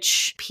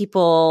rich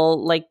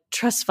people,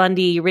 trust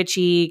fundy,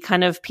 richy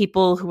kind of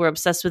people who were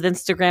obsessed with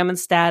Instagram and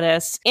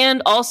status,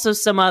 and also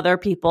some other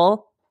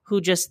people who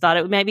just thought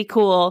it might be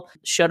cool,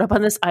 showed up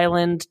on this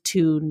island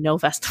to no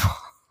festival.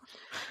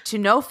 To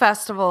no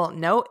festival,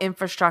 no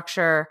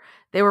infrastructure.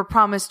 They were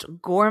promised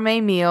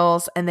gourmet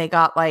meals, and they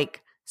got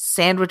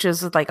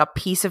sandwiches with a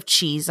piece of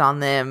cheese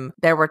on them.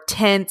 There were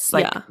tents,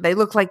 they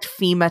looked like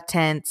FEMA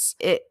tents.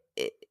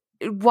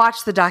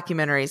 Watch the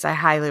documentaries. I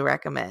highly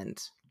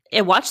recommend.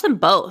 Watch them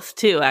both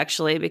too,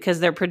 actually, because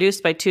they're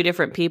produced by two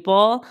different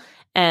people,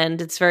 and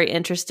it's very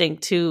interesting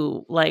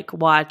to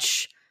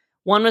watch.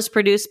 One was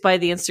produced by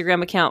the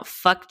Instagram account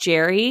Fuck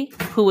Jerry,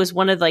 who was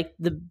one of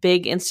the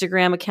big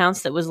Instagram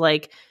accounts that was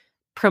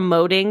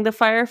promoting the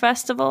Fyre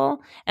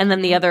Festival. And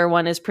then the other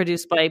one is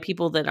produced by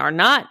people that are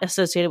not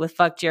associated with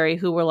Fuck Jerry,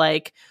 who were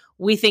like,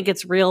 we think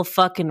it's real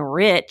fucking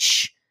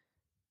rich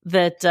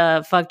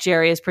that Fuck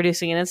Jerry is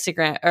producing an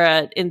Instagram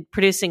or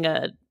producing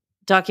a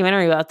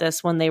documentary about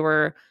this when they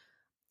were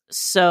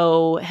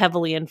so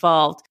heavily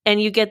involved.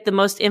 And you get the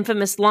most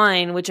infamous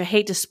line, which I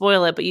hate to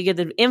spoil it, but you get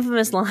the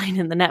infamous line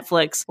in the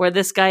Netflix where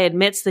this guy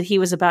admits that he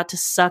was about to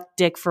suck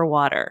dick for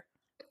water.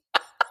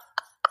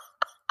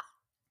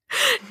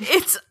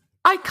 It's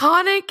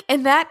iconic,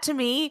 and that to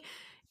me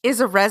is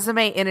a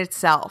resume in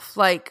itself.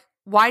 Like,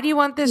 why do you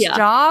want this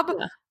job?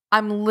 Yeah.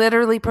 I'm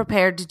literally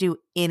prepared to do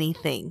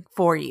anything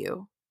for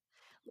you.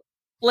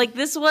 Like,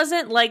 this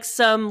wasn't like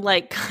some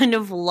like kind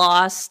of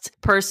lost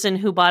person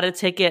who bought a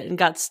ticket and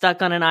got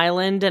stuck on an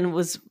island and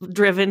was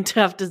driven to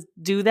have to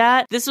do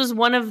that. This was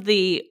one of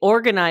the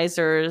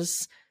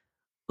organizers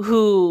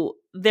who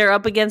they're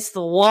up against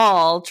the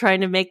wall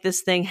trying to make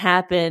this thing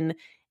happen.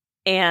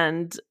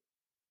 And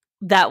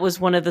that was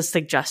one of the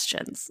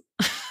suggestions.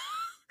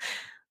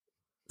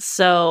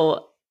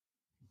 So,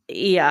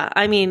 yeah,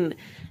 I mean,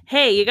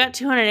 hey, you got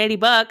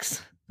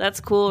 $280. That's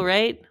cool,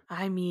 right?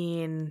 I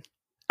mean,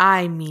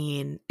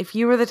 if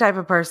you were the type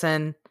of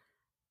person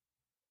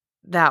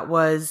that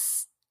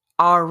was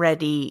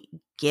already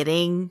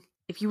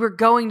if you were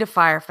going to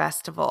Fyre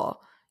Festival,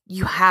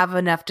 you have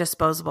enough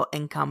disposable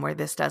income where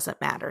this doesn't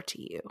matter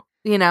to you,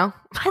 you know?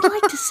 I'd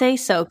like to say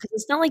so, because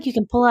it's not like you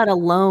can pull out a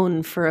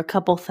loan for a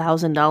couple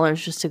 $1,000s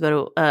just to go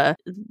to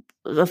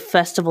a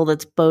festival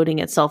that's boating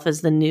itself as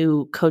the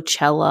new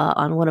Coachella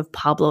on one of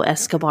Pablo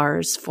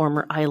Escobar's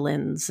former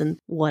islands and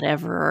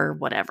whatever.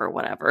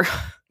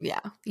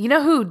 Yeah. You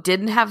know who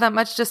didn't have that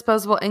much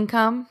disposable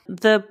income?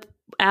 The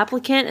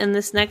applicant in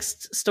this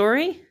next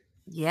story?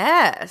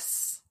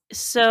 Yes.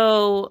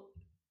 So,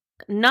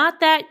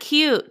 not that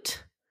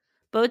cute.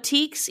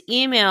 Boutiques'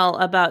 email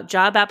about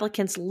job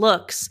applicants'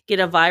 looks get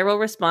a viral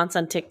response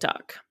on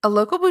TikTok. A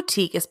local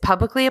boutique is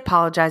publicly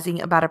apologizing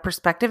about a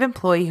prospective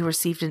employee who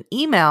received an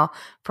email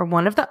from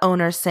one of the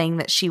owners saying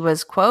that she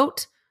was,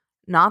 quote,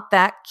 not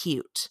that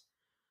cute.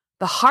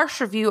 The harsh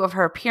review of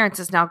her appearance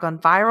has now gone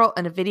viral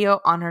in a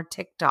video on her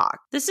TikTok.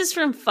 This is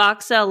from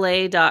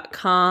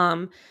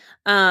foxla.com.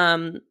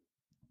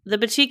 The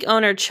boutique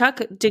owner, Chuck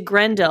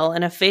DeGrendel,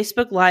 in a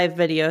Facebook Live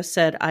video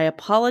said, I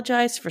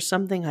apologize for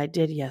something I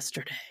did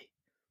yesterday.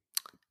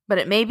 But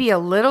it may be a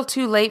little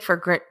too late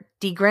for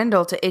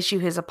DeGrendel to issue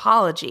his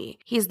apology.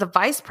 He's the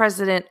vice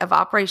president of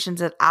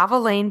operations at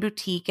Avalane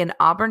Boutique in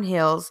Auburn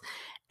Hills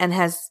and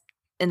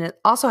it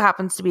also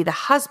happens to be the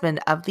husband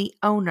of the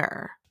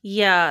owner.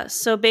 Yeah,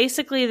 so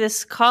basically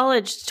this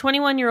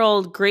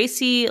 21-year-old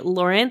Gracie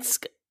Lawrence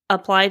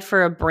applied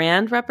for a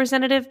brand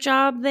representative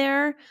job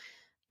there,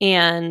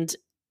 and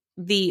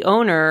the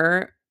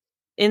owner,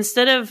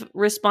 instead of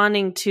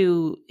responding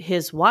to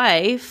his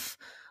wife,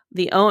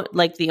 the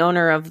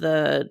owner of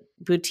the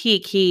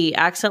boutique, he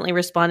accidentally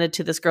responded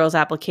to this girl's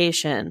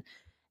application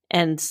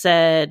and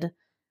said,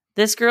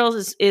 this girl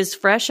is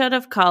fresh out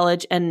of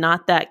college and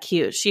not that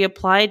cute. She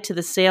applied to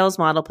the sales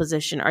model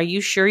position. Are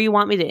you sure you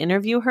want me to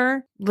interview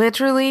her?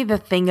 Literally, the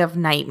thing of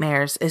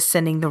nightmares is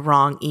sending the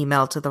wrong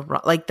email to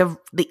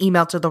the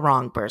email to the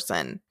wrong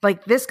person.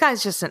 Like, this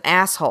guy's just an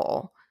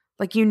asshole.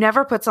 Like, you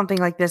never put something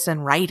like this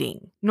in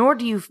writing, nor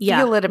do you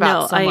feel it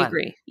about someone. I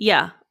agree.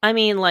 Yeah. I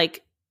mean,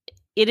 like,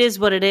 it is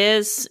what it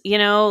is, you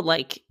know,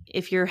 like,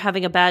 if you're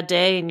having a bad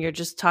day and you're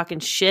just talking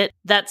shit,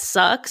 that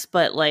sucks.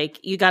 But like,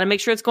 you got to make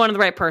sure it's going to the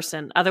right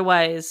person.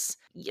 Otherwise,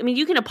 I mean,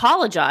 you can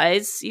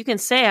apologize. You can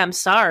say, I'm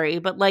sorry,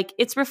 but like,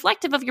 it's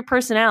reflective of your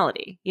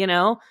personality, you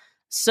know?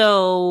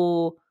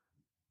 So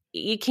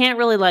you can't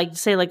really like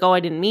say like, oh, I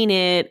didn't mean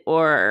it.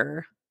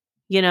 Or,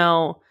 you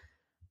know,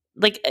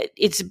 like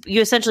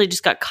you essentially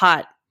just got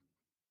caught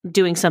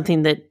doing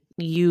something that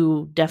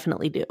you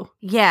definitely do.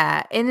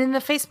 Yeah. And in the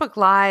Facebook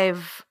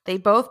Live, they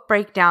both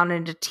break down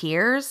into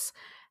tears.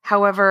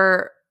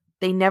 However,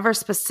 they never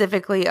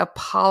specifically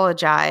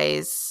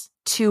apologize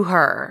to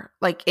her,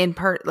 like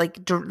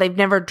they've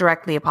never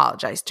directly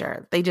apologized to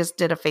her. They just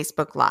did a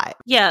Facebook Live.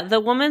 Yeah, the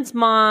woman's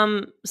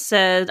mom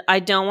said, I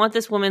don't want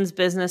this woman's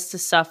business to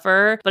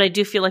suffer, but I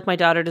do feel like my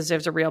daughter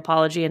deserves a real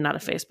apology and not a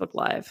Facebook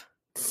Live.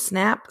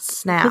 Snap.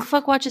 Who the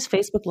fuck watches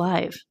Facebook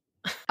Live?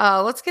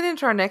 Let's get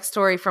into our next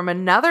story from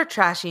another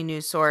trashy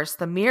news source,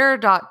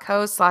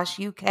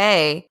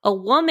 themirror.co/UK. A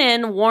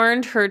woman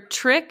warned her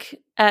trick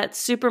at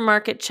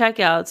supermarket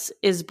checkouts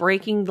is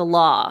breaking the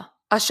law.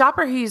 A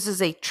shopper who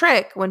uses a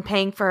trick when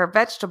paying for her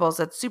vegetables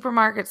at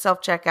supermarket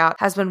self-checkout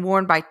has been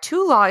warned by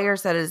 2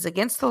 lawyers that it is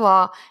against the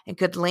law and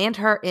could land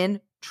her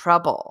in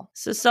trouble.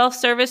 So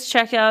self-service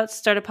checkouts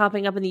started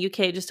popping up in the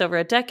UK just over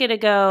a decade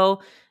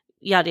ago.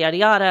 Yada, yada,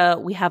 yada.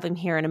 We have them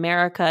here in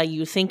America.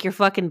 You think you're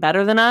fucking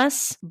better than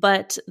us?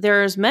 But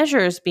there's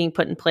measures being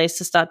put in place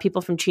to stop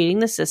people from cheating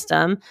the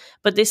system,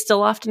 but they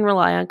still often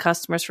rely on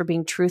customers for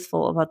being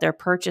truthful about their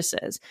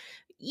purchases.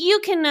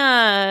 You can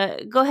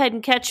go ahead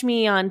and catch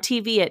me on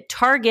TV at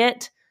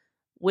Target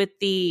with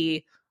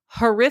the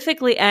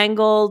horrifically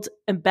angled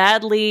and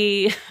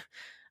badly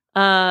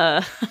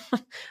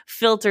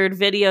filtered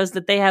videos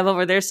that they have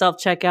over their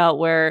self-checkout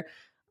where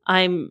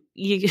have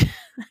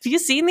you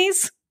seen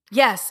these?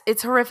 Yes,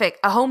 it's horrific.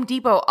 A Home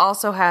Depot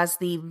also has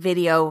the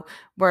video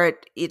where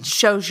it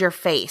shows your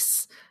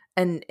face,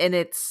 and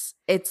it's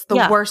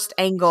the worst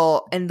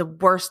angle and the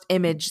worst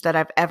image that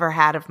I've ever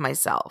had of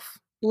myself.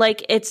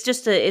 Like it's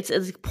just it's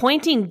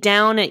pointing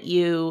down at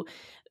you,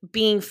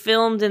 being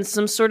filmed in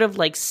some sort of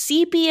like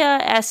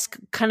sepia-esque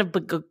kind of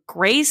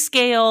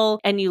grayscale,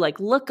 and you like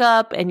look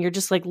up and you're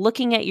just like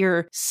looking at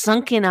your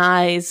sunken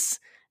eyes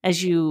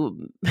as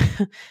you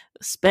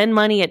spend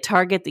money at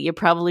Target that you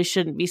probably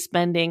shouldn't be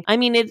spending. I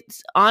mean,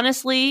 it's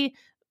honestly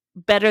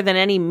better than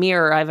any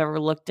mirror I've ever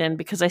looked in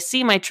because I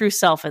see my true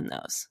self in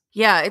those.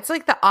 Yeah, it's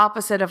like the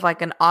opposite of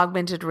like an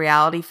augmented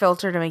reality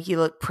filter to make you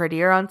look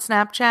prettier on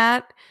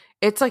Snapchat.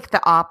 It's like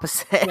the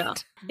opposite. Yeah.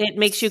 It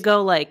makes you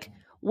go like,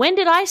 when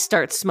did I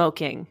start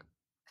smoking?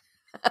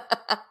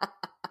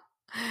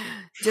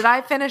 Did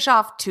I finish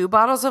off 2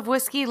 bottles of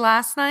whiskey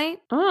last night?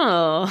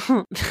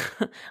 Oh,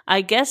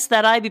 I guess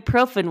that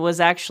ibuprofen was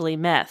actually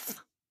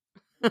meth.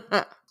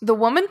 The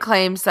woman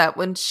claims that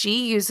when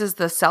she uses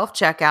the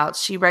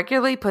self-checkouts, she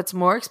regularly puts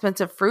more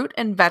expensive fruit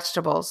and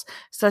vegetables,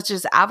 such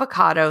as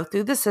avocado,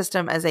 through the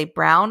system as a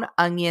brown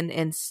onion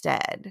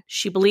instead.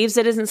 She believes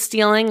it isn't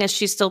stealing as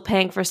she's still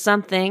paying for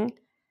something,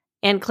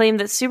 and claimed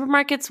that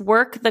supermarkets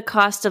work the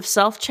cost of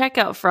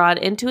self-checkout fraud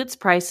into its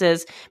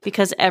prices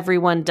because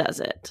everyone does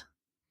it.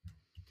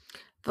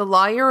 The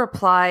lawyer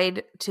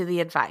replied to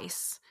the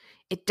advice.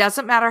 It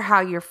doesn't matter how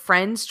your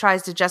friend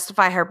tries to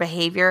justify her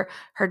behavior.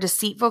 Her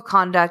deceitful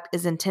conduct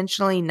is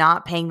intentionally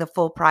not paying the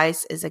full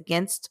price is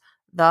against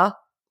the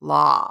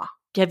law.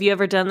 Have you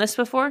ever done this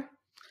before?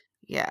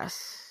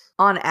 Yes.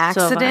 On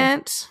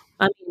accident? So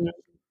I mean,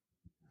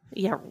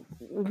 yeah.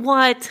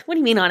 What? What do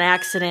you mean on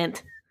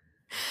accident?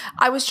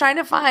 I was trying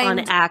to find... On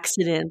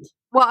accident.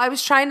 Well, I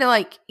was trying to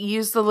like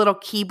use the little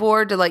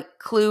keyboard to like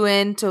clue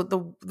into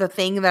the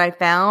thing that I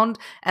found,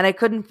 and I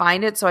couldn't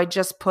find it, so I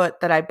just put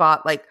that I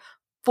bought like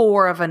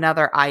 4 of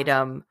another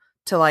item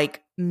to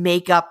like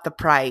make up the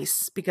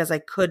price because I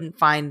couldn't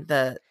find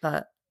the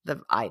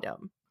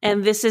item.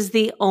 And this is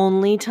the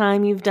only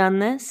time you've done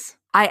this?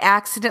 I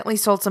accidentally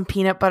sold some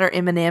peanut butter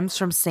M&Ms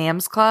from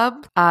Sam's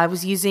Club. I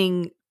was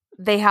using,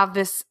 they have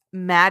this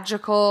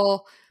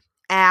magical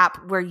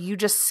app where you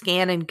just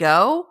scan and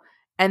go,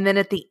 and then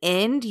at the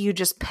end you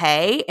just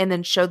pay and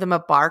then show them a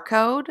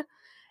barcode.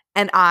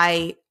 And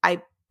I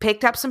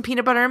picked up some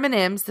peanut butter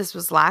M&Ms. This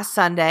was last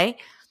Sunday.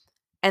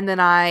 And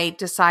then I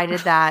decided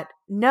that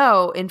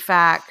no, in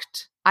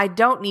fact, I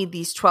don't need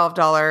these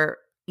 $12,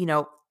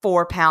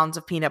 4 pounds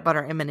of peanut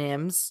butter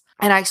M&Ms.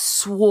 And I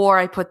swore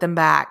I put them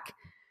back.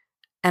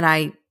 And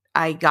I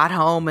got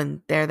home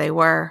and there they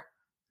were.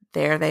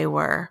 There they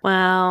were.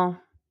 Wow.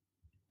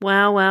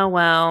 Well,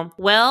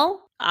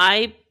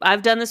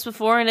 I've done this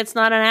before and it's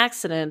not an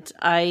accident.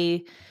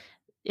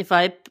 If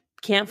I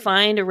can't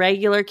find a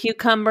regular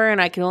cucumber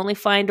and I can only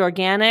find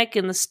organic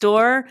in the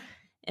store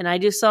and I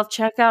do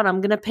self-checkout, I'm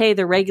going to pay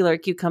the regular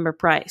cucumber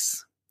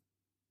price.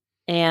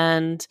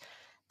 And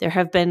there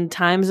have been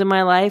times in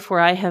my life where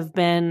I have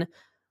been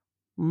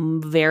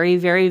very,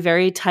 very,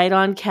 very tight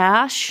on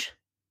cash,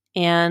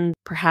 and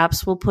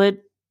perhaps we'll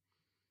put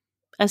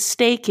a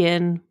stake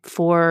in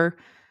for,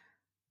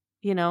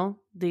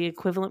 the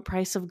equivalent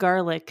price of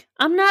garlic.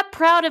 I'm not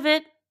proud of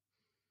it.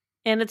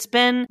 And it's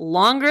been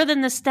longer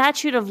than the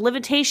statute of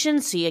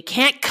limitations, so you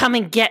can't come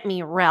and get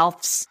me,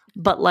 Ralphs.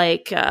 But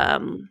it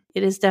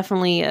is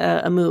definitely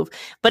a move.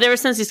 But ever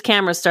since these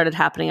cameras started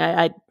happening,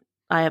 I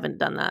haven't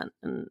done that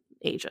in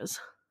ages.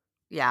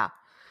 Yeah.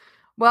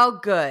 Well,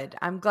 good.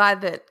 I'm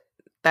glad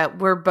that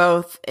we're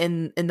both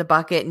in the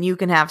bucket, and you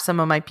can have some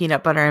of my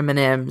peanut butter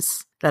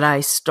M&Ms that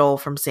I stole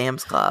from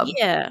Sam's Club.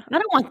 Yeah,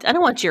 I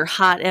don't want your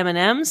hot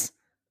M&Ms.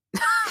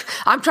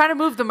 I'm trying to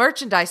move the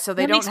merchandise so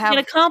they don't have an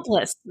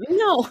accomplice.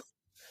 No.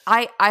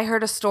 I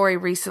heard a story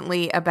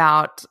recently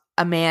about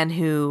a man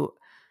who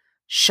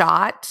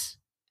shot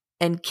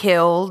and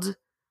killed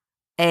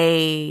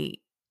a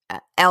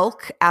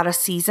elk out of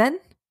season,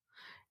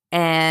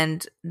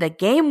 and the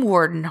game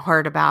warden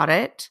heard about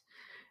it,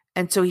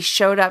 and so he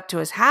showed up to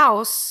his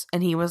house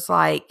and he was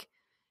like,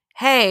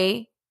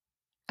 "Hey,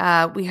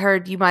 we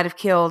heard you might have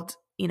killed,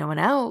 an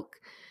elk."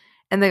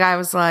 And the guy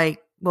was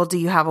like, "Well, do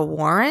you have a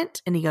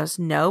warrant?" And he goes,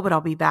 "No, but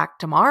I'll be back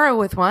tomorrow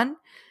with one."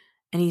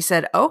 And he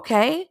said,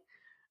 "Okay."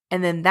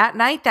 And then that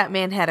night, that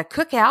man had a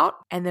cookout.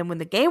 And then when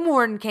the game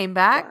warden came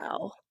back,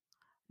 wow,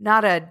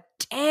 not a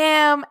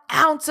damn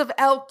ounce of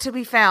elk to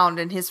be found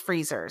in his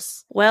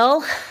freezers.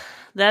 Well,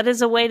 that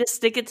is a way to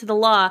stick it to the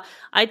law.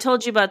 I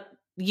told you about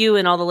you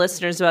and all the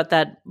listeners about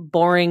that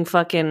boring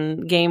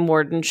fucking game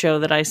warden show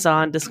that I saw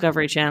on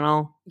Discovery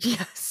Channel.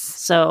 Yes.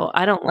 So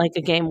I don't like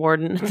a game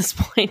warden at this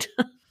point.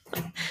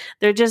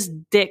 They're just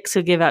dicks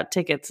who give out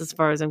tickets as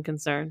far as I'm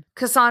concerned.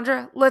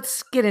 Cassandra,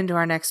 let's get into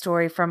our next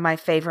story from my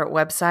favorite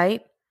website,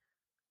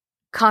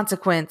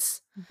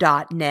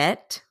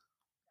 consequence.net.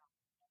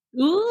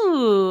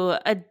 Ooh,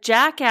 a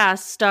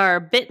Jackass star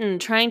bitten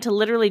trying to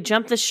literally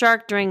jump the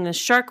shark during the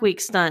Shark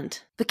Week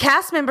stunt. The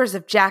cast members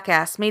of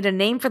Jackass made a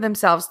name for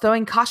themselves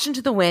throwing caution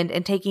to the wind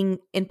and taking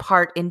in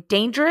part in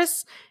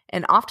dangerous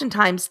and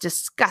oftentimes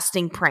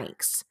disgusting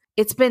pranks.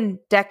 It's been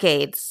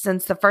decades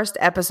since the first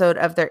episode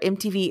of their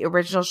MTV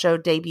original show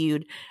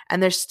debuted,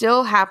 and they're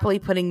still happily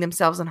putting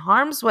themselves in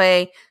harm's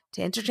way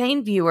to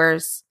entertain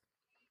viewers,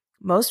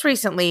 most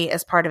recently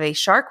as part of a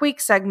Shark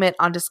Week segment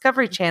on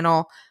Discovery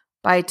Channel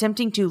by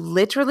attempting to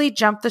literally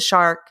jump the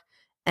shark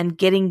and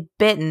getting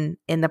bitten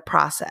in the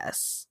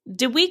process.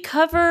 Did we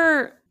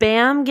cover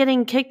Bam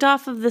getting kicked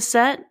off of the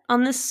set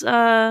on this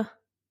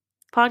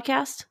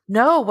podcast?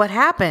 No, what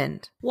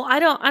happened? Well, I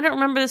don't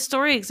remember the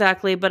story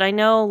exactly, but I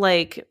know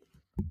like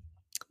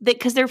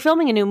because they're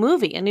filming a new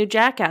movie, a new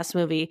Jackass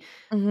movie.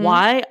 Mm-hmm.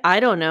 Why? I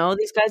don't know.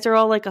 These guys are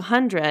all like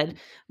 100,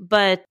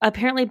 but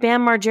apparently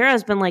Bam Margera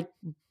has been like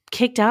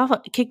kicked out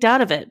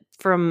of it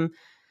from,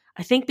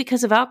 I think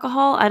because of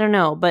alcohol. I don't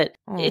know, but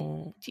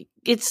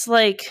it's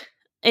like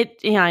it.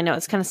 Yeah, I know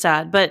it's kind of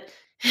sad, but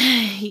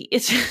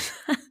it's just,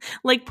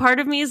 like part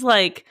of me is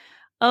like,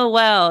 oh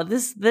wow,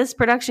 this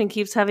production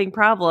keeps having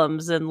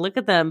problems, and look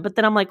at them. But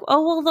then I'm like,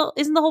 oh well,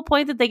 isn't the whole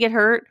point that they get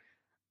hurt?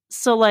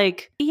 So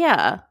like,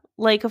 yeah,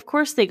 like of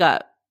course they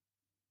got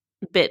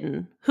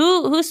bitten.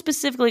 Who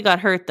specifically got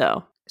hurt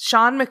though?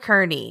 Sean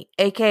McCurney,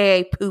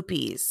 aka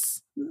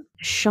Poopies.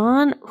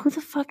 Sean, who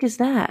the fuck is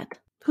that?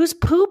 Who's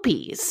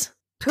Poopies?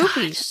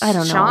 Poopies. Gosh, I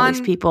don't know all these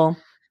people.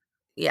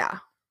 Yeah.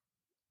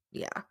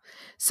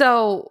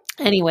 So,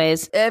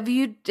 anyways, have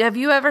you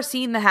ever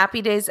seen the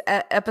Happy Days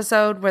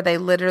episode where they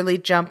literally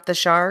jump the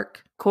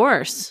shark?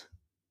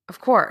 Of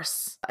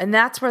course. And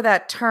that's where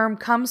that term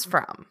comes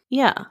from.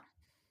 Yeah.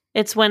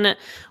 It's when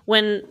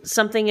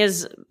something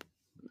is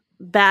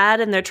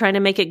bad and they're trying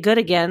to make it good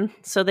again.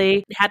 So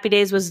Happy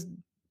Days was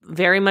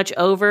very much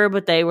over,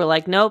 but they were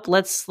like, nope,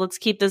 let's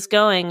keep this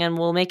going and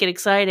we'll make it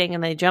exciting.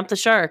 And they jumped the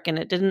shark and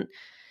it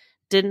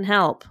didn't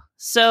help.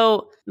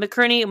 So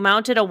McCurney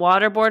mounted a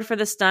waterboard for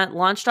the stunt,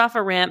 launched off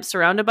a ramp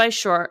surrounded by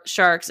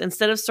sharks.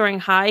 Instead of soaring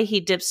high, he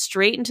dipped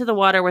straight into the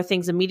water where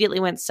things immediately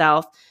went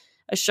south.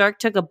 A shark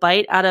took a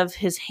bite out of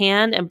his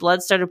hand and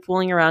blood started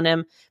pooling around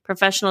him.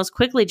 Professionals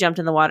quickly jumped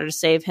in the water to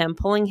save him,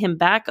 pulling him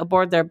back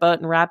aboard their boat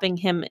and wrapping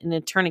him in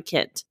a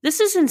tourniquet. This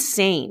is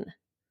insane.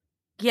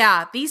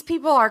 Yeah, these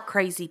people are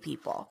crazy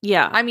people.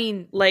 Yeah. I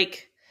mean,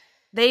 like,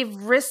 they've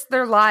risked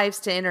their lives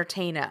to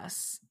entertain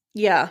us.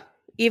 Yeah.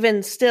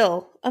 Even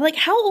still, I'm like,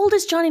 how old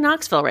is Johnny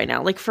Knoxville right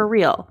now? Like, for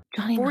real?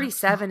 Johnny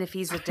 47 Knoxville. If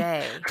he's a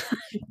day.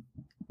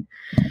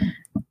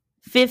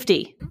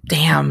 50.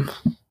 Damn.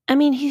 I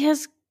mean, he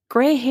has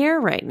gray hair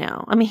right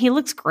now. I mean, he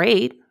looks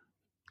great.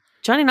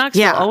 Johnny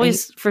Knoxville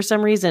always, for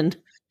some reason,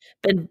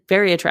 been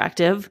very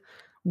attractive.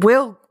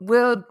 Would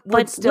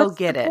still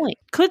get it. Point?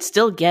 Could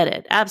still get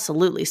it.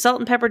 Absolutely.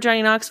 Salt and pepper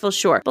Johnny Knoxville,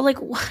 sure. But like,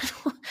 what?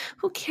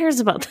 Who cares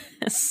about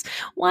this?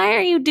 Why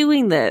are you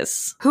doing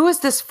this? Who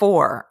is this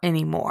for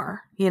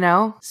anymore? You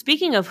know?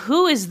 Speaking of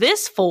who is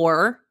this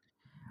for?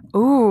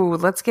 Ooh,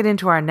 let's get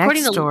into our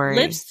next story.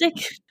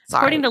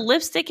 According to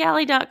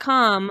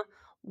lipstickalley.com,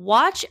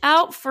 watch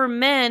out for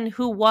men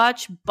who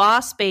watch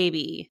Boss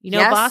Baby. You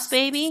know Boss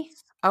Baby?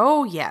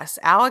 Oh, yes.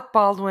 Alec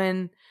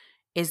Baldwin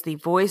is the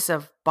voice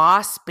of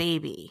Boss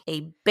Baby,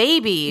 a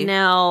baby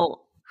now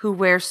who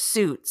wears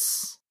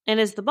suits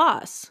and is the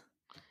boss.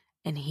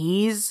 And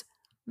he's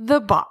the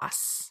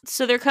boss.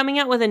 So they're coming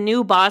out with a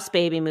new Boss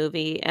Baby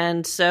movie.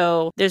 And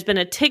so there's been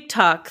a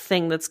TikTok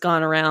thing that's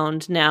gone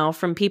around now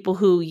from people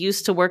who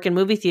used to work in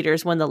movie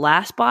theaters when the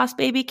last Boss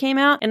Baby came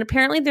out. And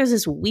apparently there's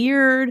this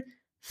weird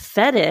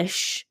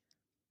fetish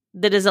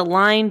that is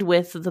aligned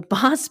with the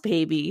Boss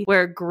Baby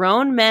where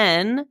grown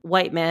men,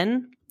 white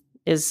men,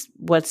 is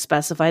what's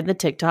specified in the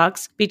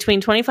TikToks, between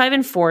 25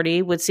 and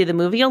 40 would see the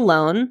movie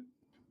alone,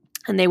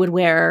 and they would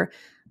wear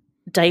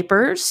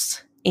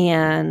diapers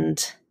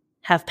and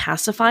have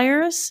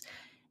pacifiers,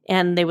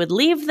 and they would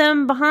leave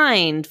them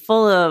behind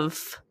full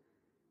of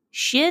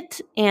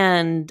shit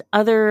and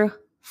other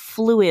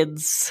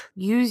fluids.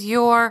 Use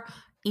your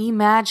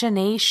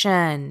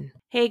imagination.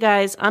 Hey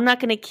guys, I'm not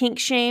going to kink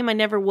shame. I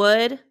never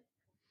would.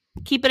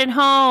 Keep it at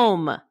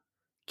home.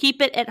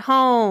 Keep it at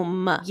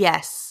home.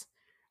 Yes.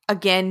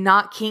 Again,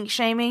 not kink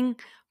shaming,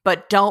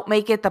 but don't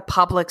make it the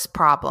public's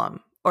problem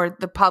or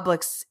the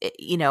public's,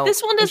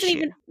 This one doesn't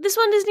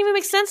even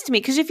make sense to me,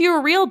 because if you're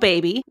a real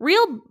baby,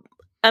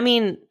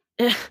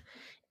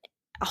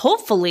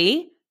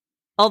 hopefully,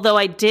 although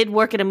I did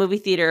work at a movie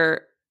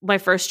theater my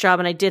first job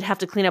and I did have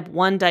to clean up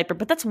one diaper,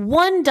 but that's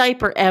one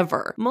diaper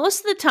ever.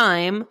 Most of the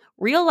time,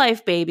 real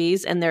life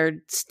babies and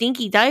their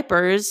stinky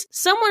diapers,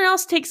 someone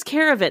else takes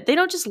care of it. They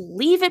don't just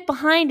leave it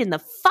behind in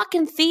the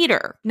fucking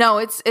theater. No,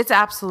 it's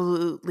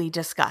absolutely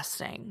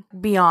disgusting.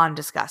 Beyond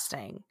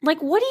disgusting.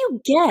 Like, what do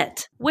you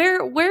get?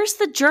 Where's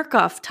the jerk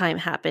off time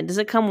happen? Does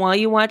it come while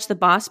you watch the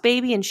Boss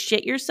Baby and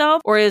shit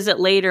yourself? Or is it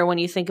later when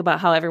you think about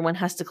how everyone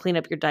has to clean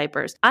up your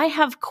diapers? I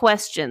have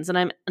questions, and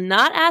I'm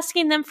not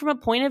asking them from a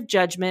point of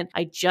judgment.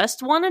 I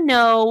just want to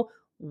know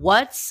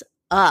what's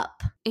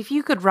up. If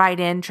you could write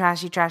in,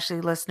 Trashy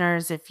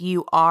listeners, if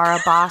you are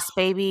a boss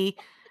baby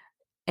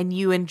and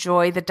you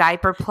enjoy the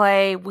diaper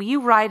play, will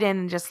you write in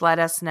and just let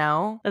us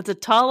know? That's a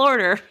tall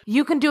order.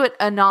 You can do it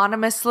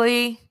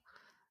anonymously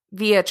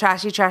via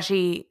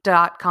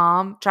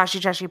trashytrashy.com,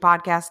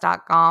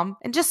 trashytrashypodcast.com,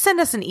 and just send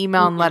us an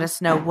email and let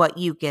us know what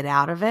you get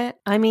out of it.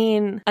 I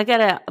mean, I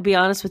gotta be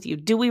honest with you.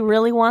 Do we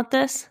really want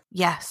this?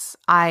 Yes.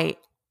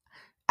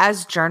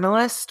 As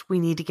journalists, we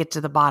need to get to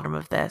the bottom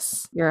of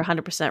this. You're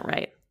 100%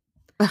 right.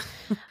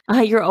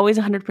 You're always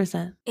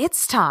 100%.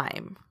 It's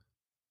time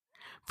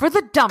for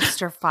the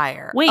dumpster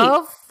fire. Wait.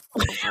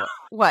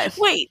 What?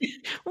 Wait.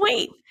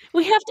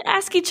 We have to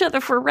ask each other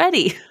if we're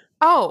ready.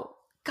 Oh,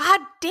 God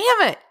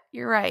damn it.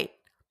 You're right.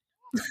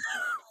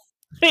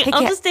 Wait,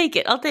 I'll just take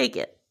it. I'll take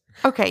it.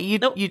 Okay, you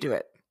do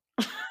it.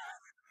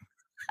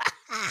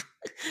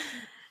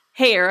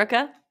 Hey,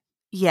 Erica.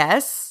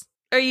 Yes?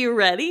 Are you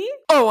ready?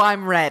 Oh,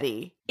 I'm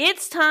ready.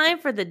 It's time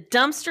for the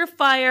dumpster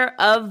fire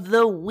of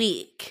the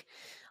week.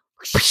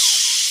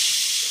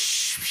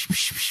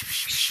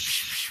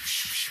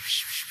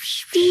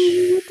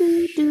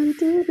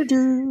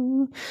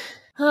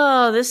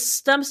 Oh,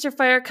 this dumpster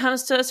fire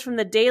comes to us from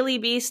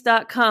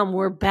thedailybeast.com.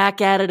 We're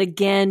back at it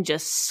again,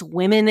 just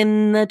swimming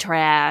in the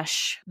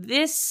trash.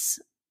 This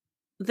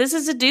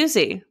is a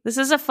doozy. This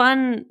is a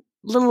fun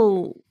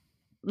little,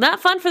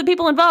 not fun for the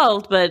people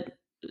involved, but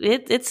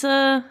it's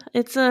a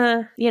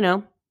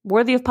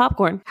worthy of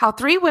popcorn. How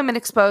 3 women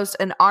exposed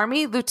an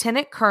Army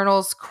lieutenant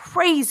colonel's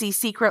crazy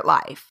secret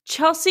life.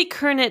 Chelsea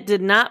Kernett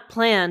did not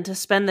plan to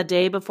spend the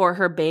day before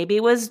her baby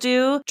was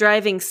due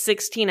driving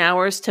 16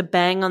 hours to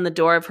bang on the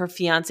door of her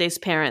fiancé's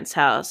parents'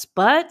 house.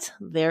 But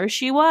there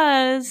she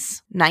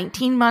was.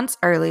 19 months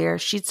earlier,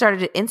 she'd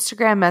started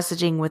Instagram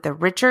messaging with a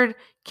Richard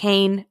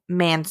Kane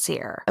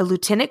Mansear, a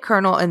lieutenant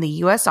colonel in the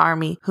U.S.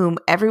 Army whom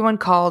everyone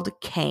called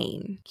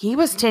Kane. He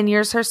was 10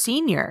 years her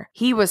senior.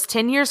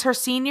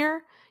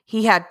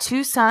 He had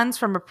 2 sons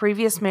from a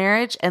previous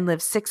marriage and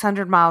lived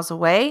 600 miles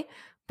away,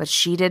 but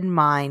she didn't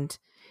mind.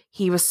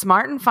 He was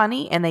smart and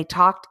funny, and they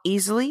talked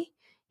easily.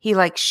 He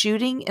liked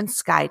shooting and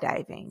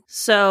skydiving.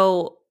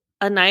 So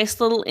a nice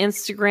little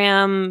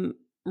Instagram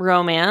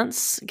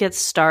romance gets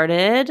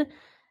started.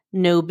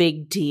 No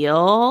big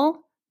deal.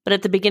 But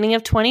at the beginning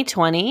of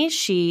 2020,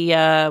 she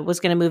was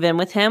going to move in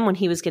with him when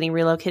he was getting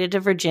relocated to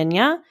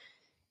Virginia.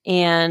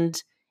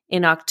 And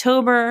in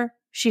October,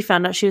 she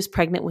found out she was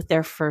pregnant with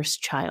their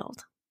first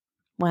child.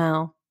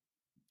 Wow.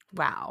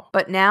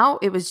 But now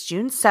it was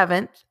June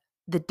 7th,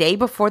 the day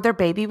before their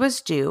baby was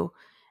due,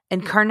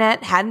 and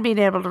Kernett hadn't been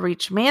able to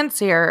reach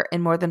Mansear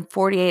in more than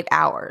 48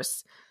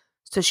 hours.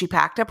 So she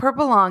packed up her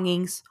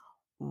belongings,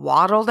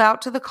 waddled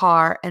out to the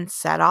car, and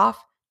set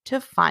off to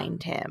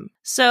find him.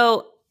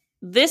 So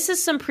this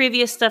is some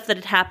previous stuff that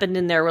had happened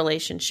in their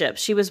relationship.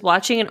 She was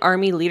watching an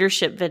Army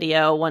leadership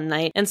video one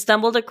night and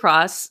stumbled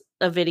across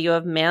a video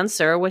of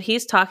Mansear when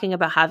he's talking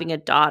about having a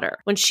daughter.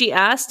 When she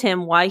asked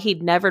him why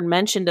he'd never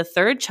mentioned a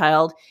third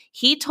child,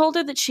 he told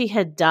her that she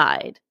had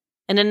died.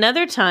 And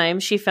another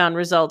time, she found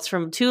results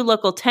from 2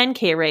 local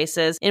 10K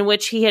races in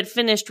which he had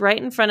finished right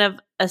in front of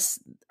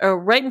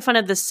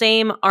the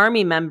same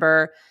Army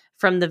member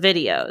from the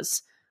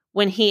videos.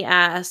 When she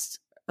asked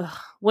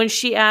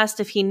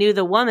if he knew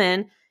the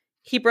woman,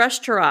 he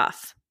brushed her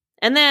off.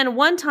 And then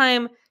one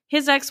time,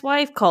 his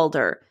ex-wife called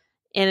her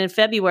in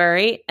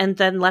February and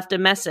then left a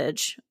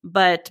message.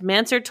 But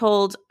Mansear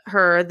told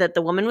her that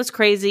the woman was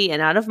crazy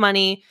and out of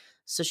money,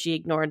 so she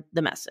ignored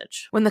the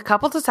message. When the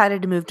couple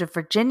decided to move to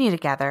Virginia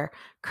together,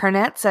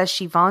 Kernett says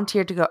she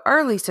volunteered to go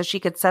early so she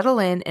could settle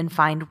in and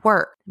find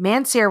work.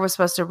 Mansear was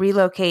supposed to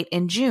relocate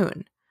in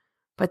June.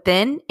 But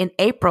then, in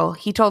April,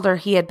 he told her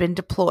he had been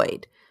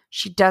deployed.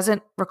 She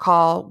doesn't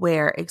recall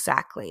where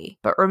exactly,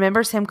 but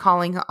remembers him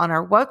calling on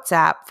her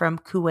WhatsApp from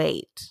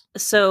Kuwait.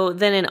 So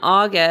then in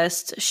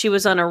August, she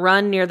was on a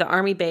run near the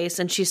Army base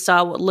and she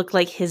saw what looked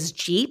like his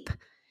Jeep.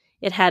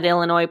 It had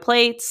Illinois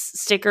plates,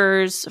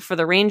 stickers for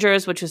the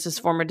Rangers, which was his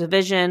former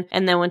division.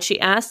 And then when she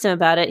asked him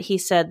about it, he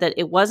said that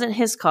it wasn't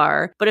his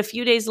car. But a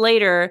few days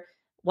later,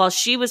 while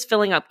she was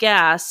filling up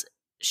gas,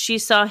 she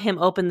saw him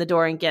open the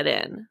door and get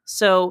in.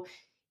 So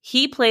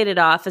he played it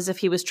off as if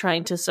he was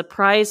trying to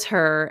surprise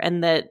her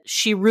and that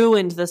she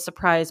ruined the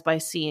surprise by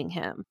seeing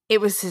him. It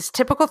was his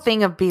typical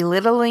thing of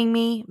belittling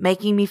me,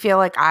 making me feel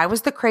like I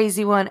was the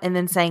crazy one, and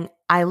then saying,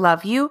 "I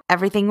love you.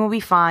 Everything will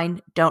be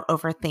fine. Don't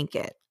overthink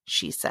it,"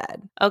 she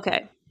said.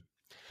 Okay.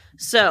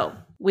 So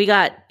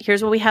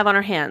here's what we have on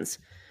our hands.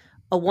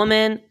 A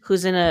woman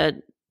who's in a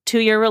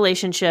 2-year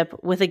relationship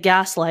with a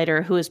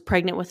gaslighter who is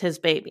pregnant with his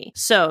baby.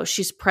 So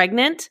she's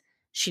pregnant.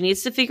 She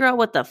needs to figure out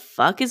what the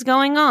fuck is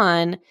going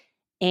on.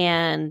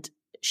 And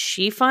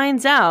she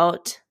finds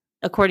out,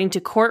 according to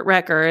court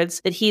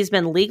records, that he's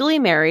been legally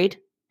married,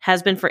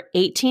 has been for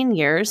 18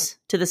 years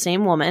to the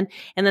same woman,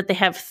 and that they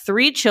have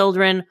 3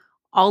 children,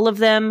 all of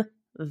them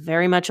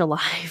very much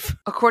alive.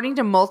 According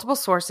to multiple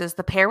sources,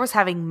 the pair was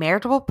having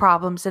marital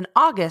problems in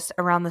August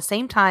around the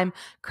same time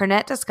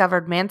Kernett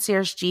discovered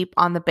Mansear's Jeep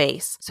on the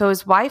base. So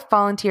his wife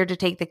volunteered to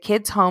take the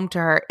kids home to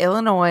her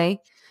Illinois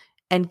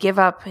and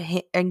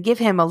give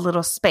him a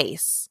little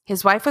space.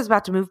 His wife was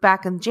about to move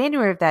back in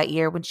January of that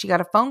year when she got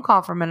a phone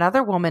call from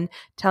another woman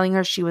telling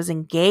her she was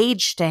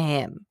engaged to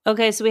him.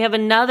 Okay, so we have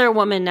another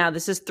woman now.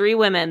 This is 3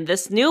 women.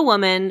 This new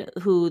woman,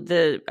 who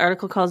the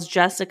article calls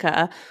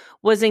Jessica,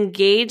 was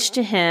engaged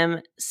to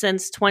him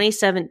since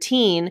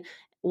 2017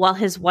 while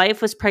his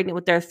wife was pregnant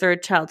with their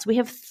 3rd child. So we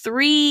have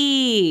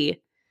 3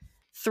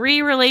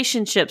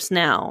 relationships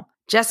now.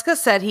 Jessica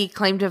said he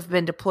claimed to have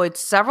been deployed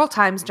several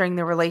times during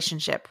the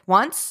relationship.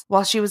 Once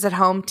while she was at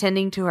home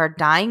tending to her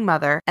dying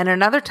mother, and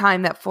another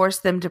time that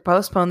forced them to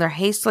postpone their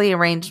hastily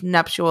arranged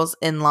nuptials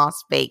in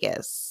Las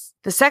Vegas.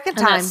 The second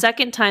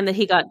time that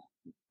he got...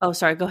 Oh,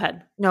 sorry, go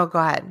ahead. No, go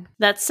ahead.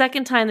 That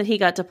second time that he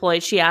got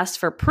deployed, she asked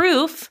for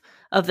proof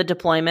of the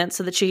deployment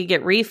so that she could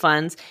get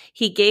refunds.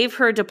 He gave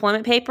her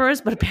deployment papers,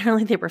 but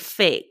apparently they were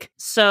fake.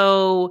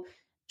 So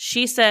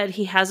she said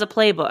he has a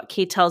playbook.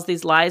 He tells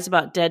these lies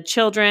about dead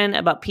children,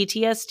 about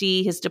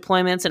PTSD, his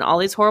deployments, and all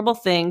these horrible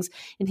things,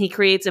 and he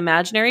creates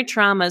imaginary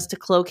traumas to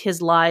cloak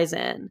his lies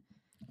in.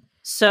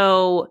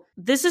 So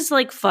this is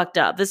like fucked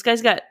up. This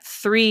guy's got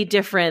 3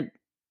 different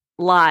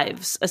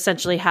lives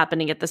essentially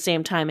happening at the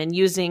same time and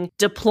using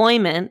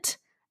deployment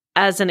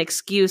as an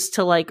excuse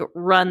to like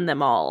run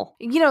them all.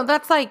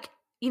 That's like,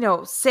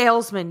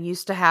 salesmen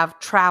used to have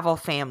travel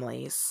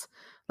families.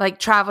 Like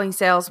traveling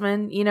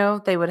salesmen,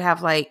 they would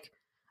have like,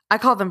 I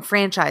call them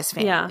franchise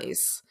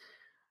families,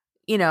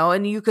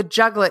 and you could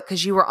juggle it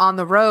because you were on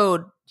the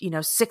road,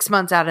 6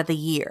 months out of the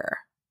year.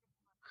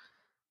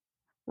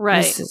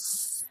 Right.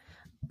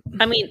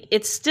 I mean,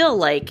 it's still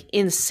like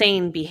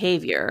insane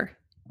behavior,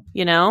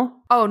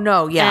 Oh,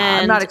 no. Yeah.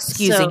 And I'm not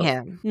excusing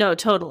him. No,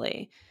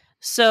 totally.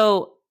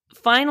 So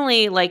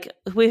finally, like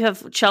we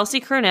have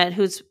Chelsea Cornett,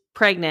 who's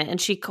pregnant, and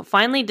she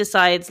finally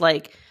decides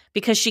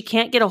because she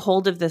can't get a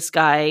hold of this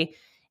guy.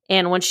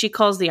 And when she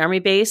calls the army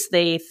base,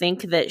 they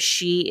think that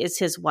she is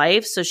his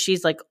wife. So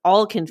she's like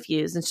all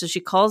confused. And so she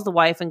calls the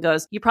wife and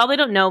goes, "You probably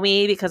don't know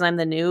me because I'm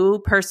the new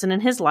person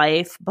in his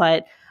life,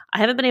 but I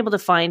haven't been able to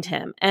find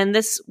him." And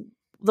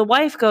the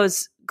wife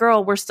goes,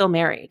 "Girl, we're still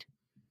married.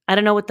 I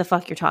don't know what the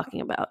fuck you're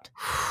talking about."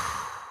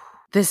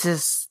 This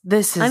is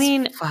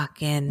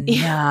fucking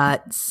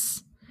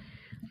nuts.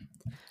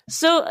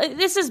 So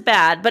this is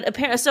bad, but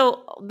apparently,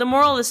 so the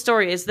moral of the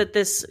story is that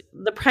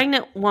the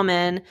pregnant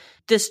woman,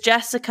 this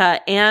Jessica,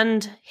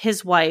 and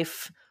his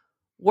wife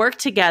work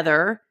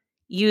together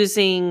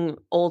using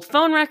old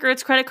phone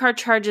records, credit card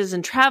charges,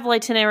 and travel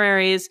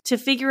itineraries to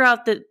figure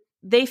out that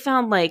they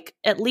found like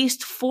at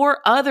least 4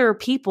 other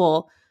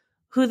people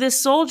who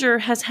this soldier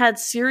has had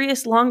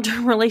serious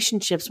long-term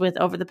relationships with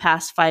over the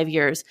past 5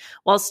 years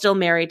while still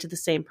married to the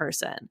same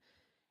person.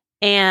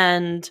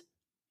 And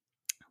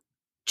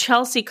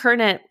Chelsea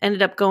Cornett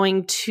ended up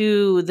going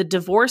to the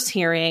divorce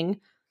hearing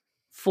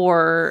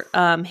for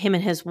him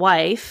and his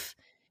wife,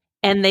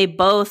 and they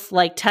both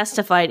like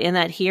testified in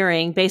that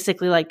hearing,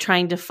 basically like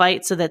trying to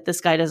fight so that this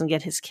guy doesn't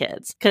get his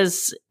kids.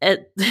 Because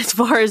as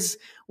far as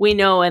we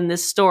know in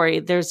this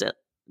story, there's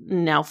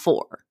now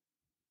 4.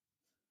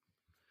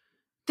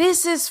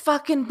 This is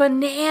fucking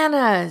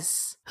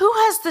bananas. Who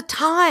has the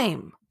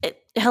time?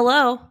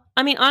 Hello.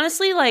 I mean,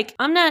 honestly, like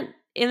I'm not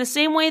in the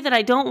same way that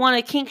I don't want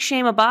to kink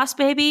shame a boss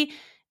baby.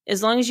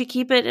 As long as you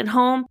keep it at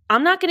home,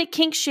 I'm not going to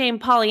kink shame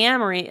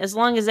polyamory as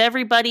long as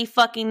everybody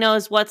fucking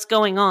knows what's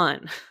going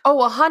on. Oh,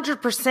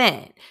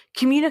 100%.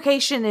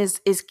 Communication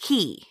is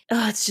key.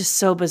 Oh, it's just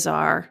so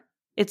bizarre.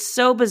 It's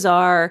so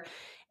bizarre.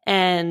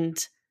 And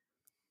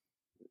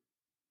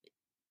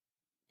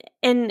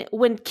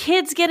when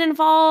kids get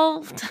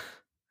involved,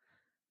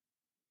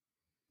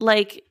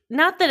 like,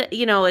 not that,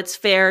 it's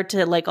fair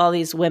to like all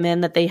these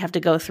women that they have to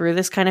go through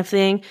this kind of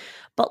thing,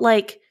 but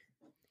like,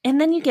 and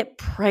then you get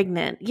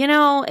pregnant,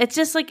 it's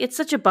just like, it's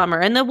such a bummer.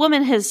 And the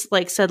woman has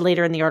like said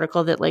later in the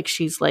article that like,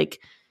 she's like,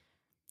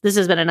 this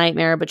has been a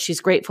nightmare, but she's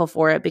grateful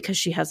for it because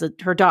she has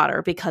her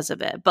daughter because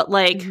of it. But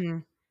like,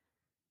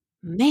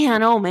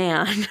 man, oh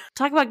man,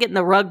 talk about getting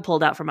the rug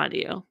pulled out from under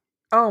you.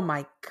 Oh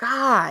my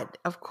God,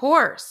 of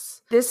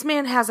course. This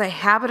man has a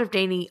habit of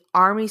dating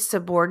army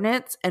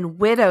subordinates and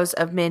widows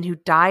of men who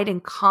died in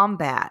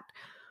combat.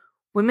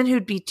 Women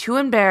who'd be too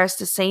embarrassed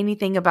to say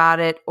anything about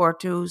it or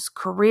whose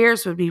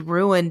careers would be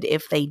ruined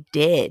if they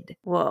did.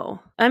 Whoa.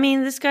 I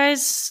mean, this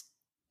guy's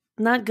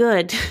not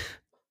good.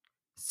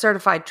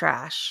 Certified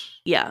trash.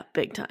 Yeah,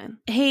 big time.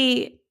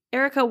 Hey,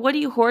 Erica, what are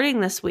you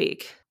hoarding this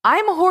week?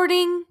 I'm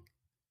hoarding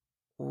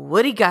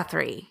Woody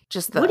Guthrie.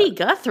 Woody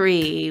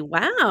Guthrie.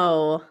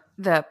 Wow.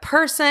 The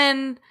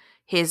person,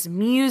 his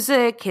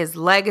music, his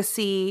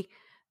legacy.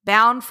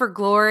 Bound for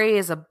Glory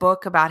is a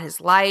book about his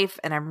life,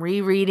 and I'm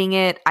rereading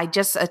it. I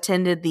just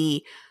attended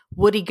the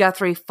Woody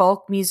Guthrie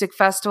Folk Music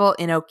Festival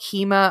in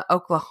Okemah,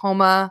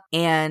 Oklahoma,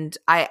 and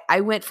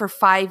I went for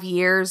 5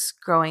 years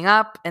growing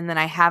up, and then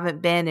I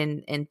haven't been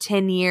in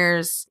 10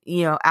 years,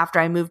 after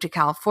I moved to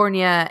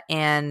California,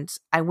 and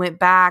I went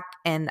back,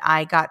 and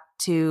I got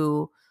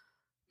to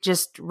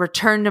just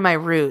return to my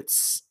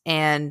roots,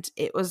 and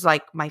it was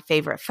like my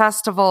favorite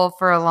festival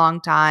for a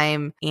long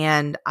time,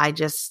 and I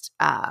just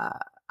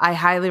I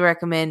highly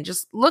recommend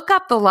just look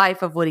up the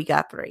life of Woody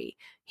Guthrie.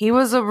 He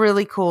was a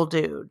really cool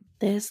dude.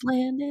 This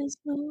land is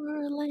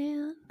your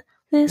land.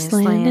 This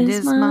land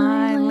is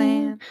my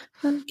land.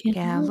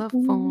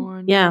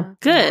 California. Yeah,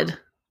 good.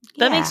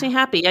 That makes me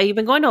happy. Yeah, you've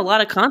been going to a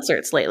lot of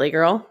concerts lately,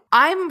 girl.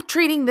 I'm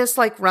treating this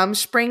like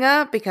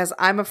Rumspringa because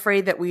I'm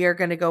afraid that we are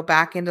going to go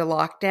back into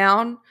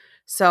lockdown.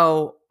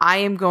 So I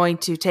am going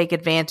to take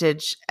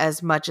advantage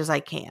as much as I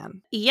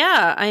can.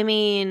 Yeah, I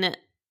mean,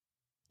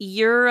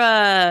 you're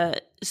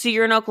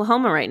in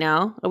Oklahoma right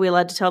now. Are we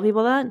allowed to tell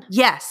people that?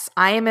 Yes,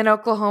 I am in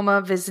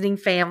Oklahoma visiting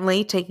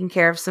family, taking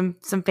care of some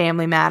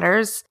family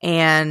matters,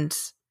 and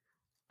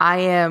I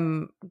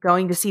am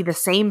going to see the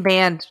same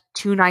band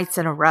 2 nights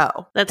in a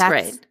row. That's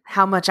great.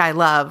 How much I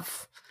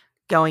love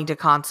going to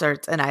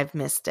concerts, and I've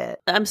missed it.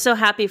 I'm so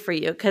happy for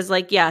you because,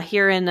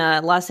 here in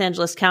Los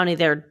Angeles County,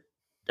 they're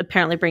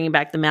apparently bringing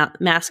back the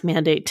mask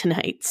mandate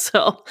tonight.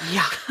 So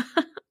yeah.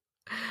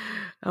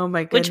 Oh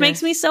my goodness. Which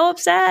makes me so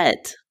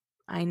upset.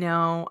 I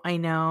know.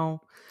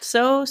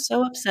 So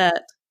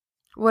upset.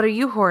 What are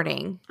you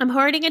hoarding? I'm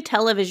hoarding a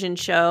television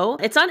show.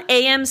 It's on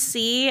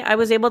AMC. I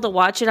was able to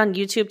watch it on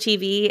YouTube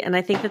TV, and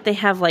I think that they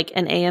have like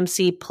an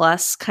AMC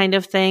Plus kind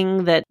of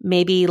thing that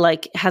maybe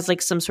like has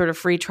like some sort of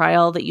free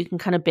trial that you can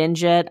kind of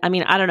binge it. I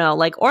mean, I don't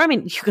know.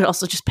 You could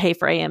also just pay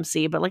for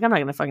AMC, but like I'm not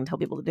going to fucking tell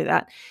people to do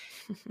that.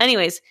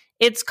 Anyways,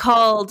 it's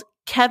called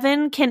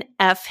Kevin Can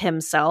F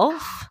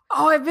Himself.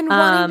 Oh, I've been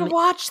wanting to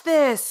watch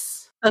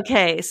this.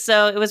 Okay,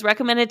 so it was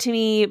recommended to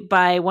me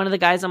by one of the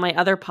guys on my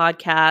other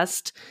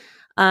podcast.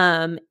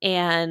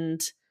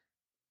 And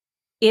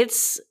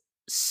it's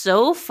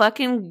so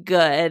fucking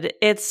good.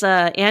 It's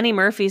Annie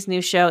Murphy's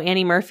new show.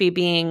 Annie Murphy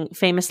being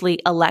famously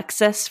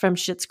Alexis from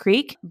Schitt's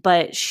Creek,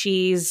 but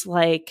she's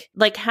like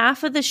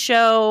half of the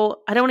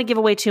show, I don't want to give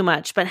away too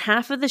much, but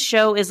half of the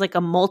show is like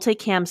a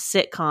multicam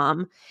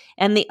sitcom,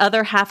 and the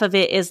other half of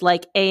it is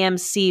like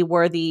AMC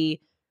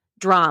worthy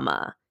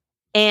drama.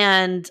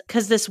 And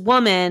because this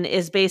woman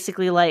is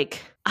basically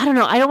like, I don't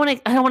know, I don't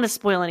want to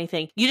spoil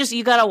anything.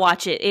 You got to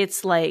watch it.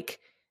 It's like,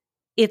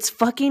 it's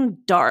fucking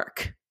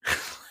dark.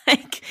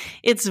 Like,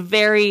 it's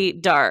very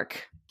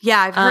dark. Yeah,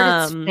 I've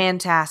heard it's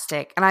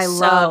fantastic. And I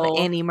love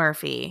Annie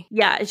Murphy.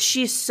 Yeah,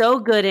 she's so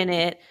good in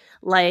it.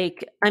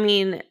 Like, I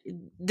mean,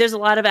 there's a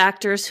lot of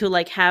actors who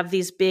like have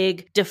these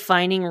big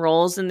defining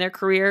roles in their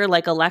career,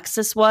 like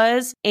Alexis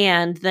was,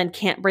 and then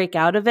can't break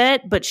out of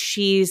it. But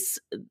she's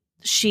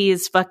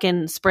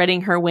fucking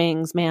spreading her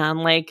wings, man.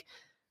 Like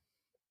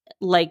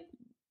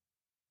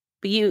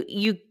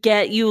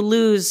you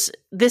lose.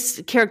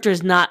 This character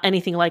is not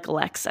anything like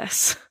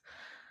Alexis.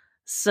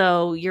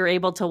 So you're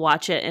able to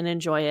watch it and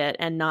enjoy it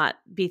and not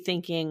be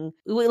thinking,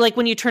 like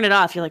when you turn it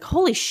off, you're like,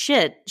 holy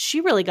shit,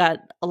 she really got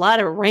a lot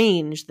of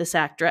range, this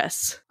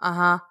actress.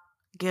 Uh-huh.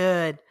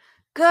 Good.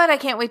 I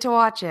can't wait to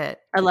watch it.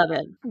 I love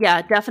it.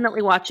 Yeah,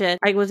 definitely watch it.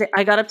 I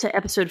got up to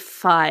episode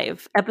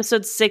 5.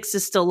 Episode 6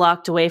 is still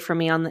locked away from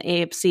me on the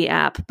AMC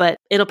app, but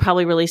it'll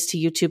probably release to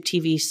YouTube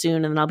TV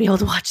soon, and then I'll be able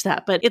to watch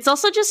that. But it's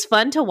also just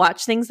fun to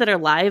watch things that are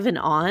live and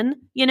on,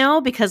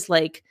 because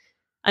like,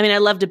 I mean, I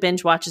love to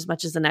binge watch as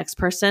much as the next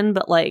person,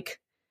 but like,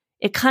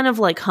 it kind of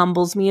like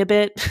humbles me a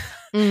bit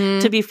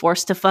to be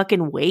forced to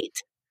fucking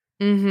wait.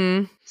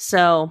 Mm-hmm.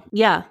 So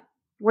yeah,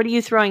 what are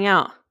you throwing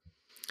out?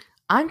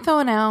 I'm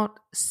throwing out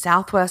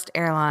Southwest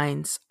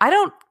Airlines. I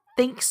don't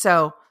think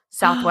so,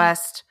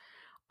 Southwest.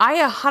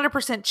 I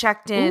 100%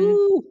 checked in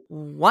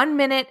 1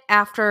 minute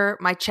after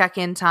my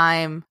check-in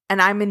time,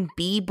 and I'm in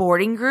B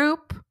boarding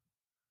group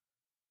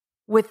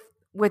with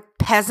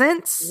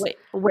peasants.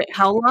 Wait,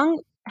 how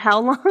long?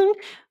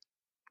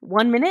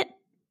 1 minute?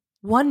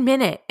 1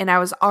 minute, and I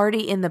was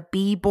already in the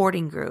B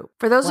boarding group.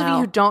 For those of you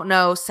who don't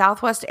know,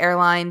 Southwest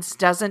Airlines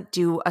doesn't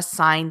do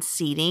assigned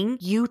seating.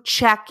 You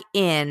check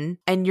in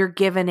and you're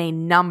given a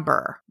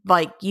number.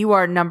 Like you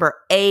are number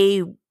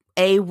A1,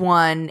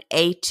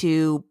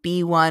 A2,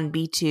 B1,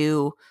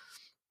 B2,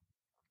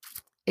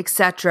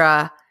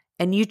 etc.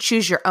 And you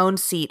choose your own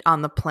seat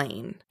on the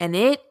plane. And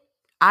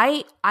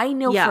I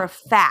know for a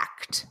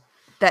fact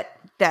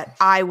that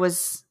I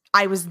was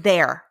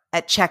there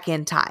at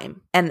check-in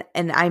time, and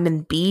I'm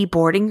in B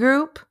boarding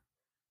group.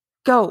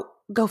 Go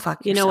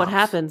fuck yourself. You know what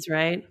happens,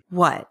 right?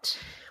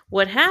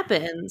 What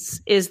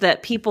happens is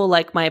that people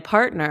like my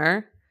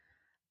partner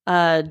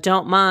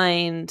don't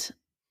mind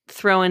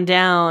throwing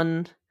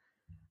down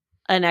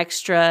an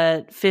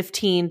extra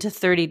 $15 to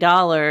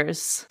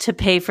 $30 to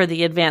pay for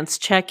the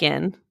advanced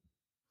check-in.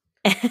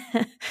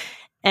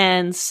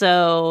 And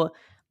so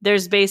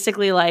there's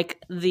basically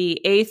like the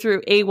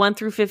A1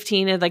 through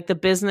 15 are like the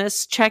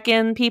business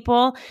check-in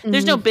people.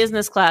 There's no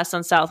business class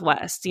on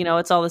Southwest.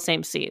 It's all the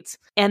same seats.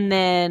 And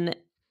then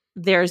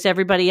there's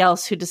everybody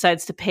else who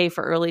decides to pay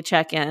for early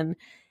check-in.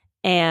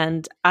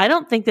 And I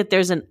don't think that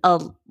there's a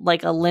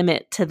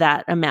limit to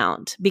that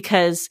amount,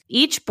 because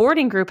each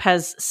boarding group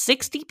has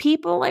 60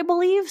 people, I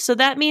believe. So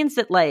that means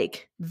that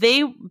like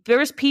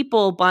there's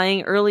people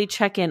buying early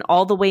check-in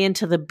all the way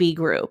into the B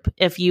group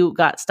if you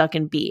got stuck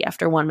in B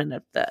after 1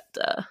 minute.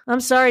 I'm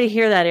sorry to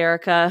hear that,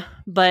 Erica,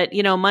 but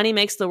you know, money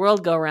makes the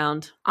world go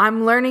round.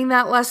 I'm learning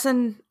that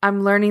lesson.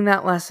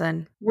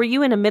 Were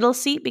you in a middle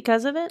seat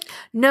because of it?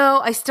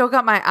 No, I still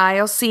got my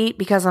aisle seat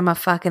because I'm a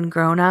fucking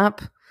grown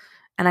up.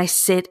 And I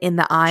sit in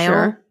the aisle.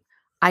 Sure.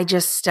 I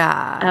just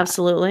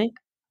absolutely.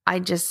 I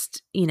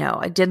just, you know,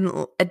 I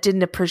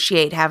didn't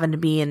appreciate having to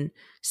be in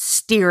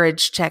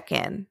steerage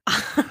check-in.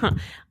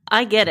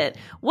 I get it.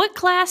 What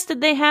class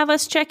did they have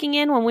us checking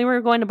in when we were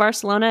going to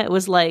Barcelona? It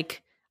was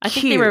like, I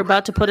think they were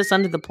about to put us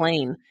under the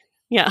plane.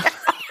 Yeah.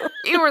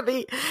 You were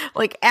the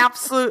like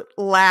absolute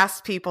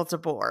last people to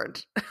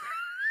board.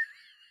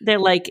 They're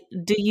like,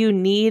 do you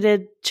need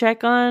a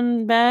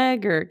check-on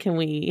bag, or can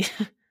we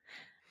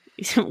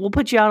we'll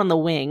put you out on the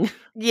wing?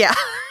 Yeah.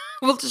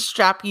 We'll just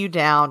strap you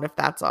down if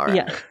that's all right.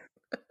 Yeah.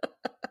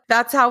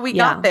 That's how we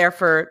got there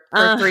for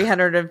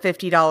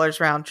 $350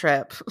 round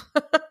trip.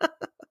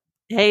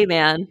 Hey,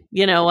 man,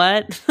 you know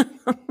what?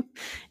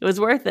 It was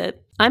worth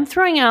it. I'm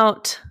throwing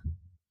out,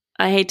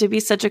 I hate to be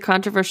such a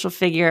controversial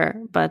figure,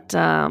 but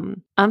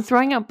I'm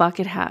throwing out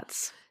bucket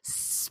hats.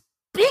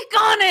 Speak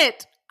on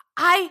it!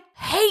 I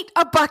hate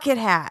a bucket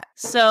hat.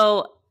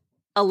 So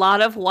a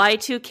lot of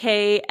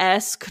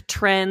Y2K-esque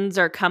trends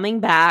are coming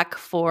back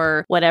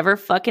for whatever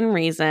fucking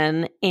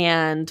reason.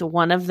 And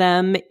one of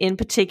them in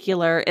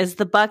particular is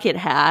the bucket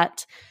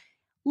hat.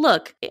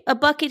 Look, a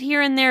bucket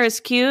here and there is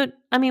cute.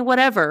 I mean,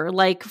 whatever,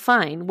 like,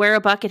 fine, wear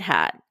a bucket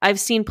hat. I've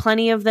seen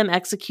plenty of them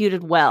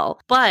executed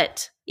well.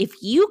 But if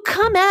you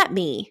come at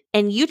me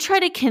and you try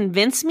to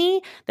convince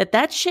me that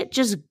that shit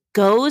just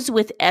goes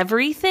with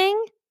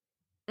everything,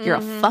 you're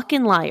a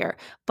fucking liar.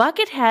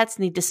 Bucket hats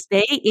need to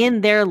stay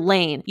in their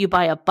lane. You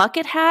buy a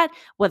bucket hat,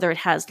 whether it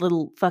has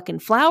little fucking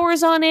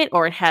flowers on it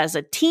or it has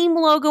a team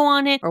logo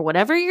on it or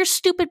whatever your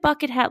stupid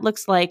bucket hat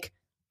looks like,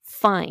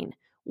 fine.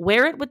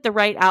 Wear it with the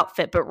right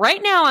outfit. But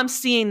right now I'm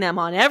seeing them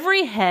on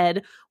every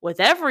head with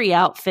every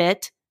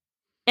outfit.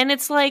 And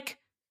it's like,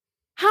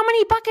 how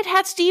many bucket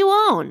hats do you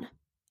own?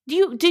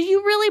 Did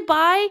you really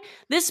buy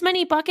this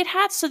many bucket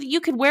hats so that you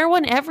could wear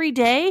one every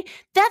day?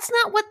 That's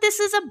not what this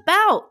is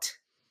about.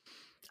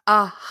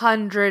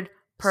 100%.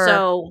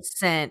 So,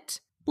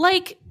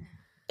 like,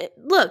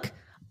 look,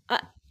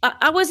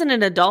 I wasn't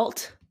an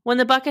adult when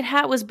the bucket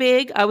hat was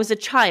big. I was a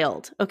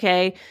child.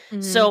 Okay.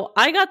 Mm-hmm. So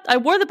I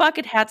wore the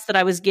bucket hats that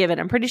I was given.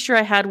 I'm pretty sure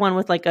I had one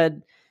with like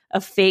a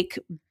fake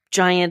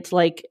giant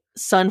like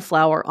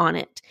sunflower on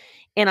it.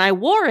 And I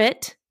wore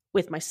it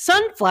with my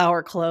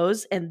sunflower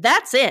clothes, and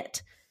that's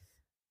it.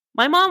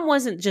 My mom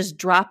wasn't just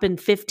dropping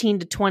 $15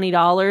 to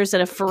 $20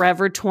 at a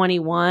Forever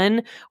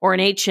 21 or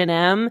an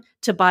H&M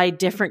to buy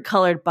different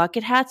colored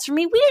bucket hats for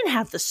me. We didn't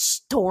have the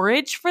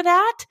storage for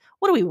that.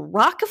 What are we,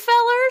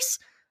 Rockefellers?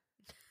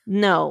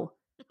 No,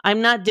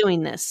 I'm not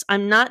doing this.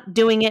 I'm not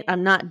doing it.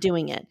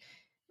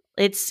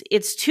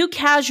 It's too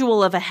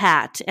casual of a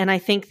hat, and I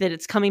think that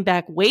it's coming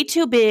back way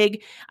too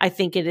big. I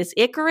think it is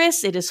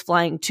Icarus. It is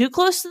flying too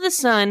close to the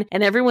sun,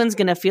 and everyone's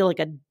going to feel like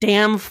a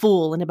damn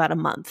fool in about a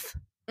month.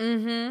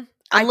 Mm-hmm.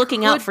 I'm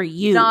looking out for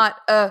you. Not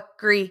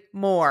agree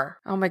more.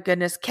 Oh my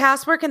goodness.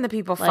 Cass, where can the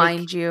people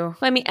find you?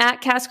 Find me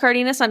at Cass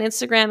Cardenas on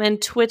Instagram and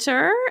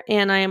Twitter.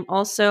 And I am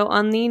also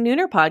on the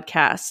Nooner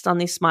podcast on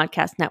the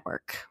Smodcast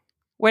Network.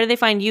 Where do they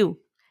find you?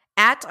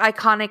 At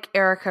Iconic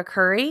Erica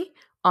Curry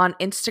on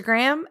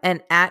Instagram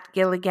and at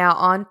Gilligal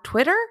on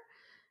Twitter.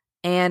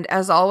 And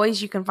as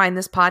always, you can find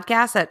this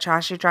podcast at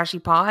Trashy Trashy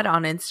Pod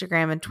on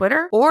Instagram and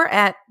Twitter, or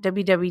at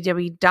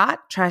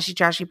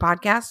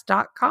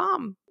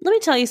www.trashytrashypodcast.com. Let me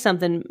tell you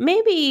something.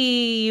 Maybe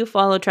you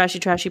follow Trashy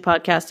Trashy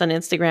Podcast on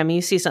Instagram and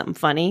you see something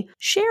funny.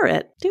 Share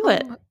it. Do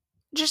it.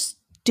 Just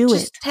do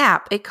it.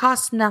 Tap. It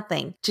costs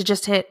nothing to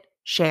just hit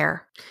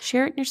share.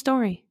 Share it in your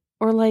story.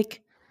 Or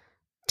like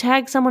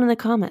tag someone in the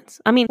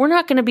comments. I mean, we're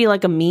not going to be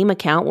like a meme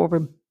account where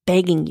we're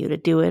begging you to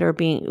do it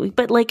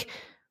but like,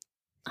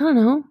 I don't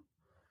know.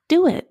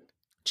 Do it.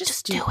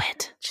 Just do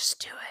it. Just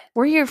do it.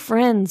 We're your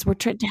friends. We're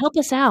trying to help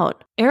us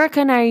out.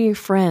 Erica and I are your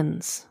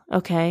friends.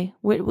 Okay,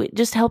 we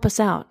just help us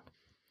out.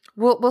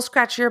 We'll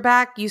scratch your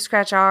back. You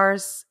scratch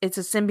ours. It's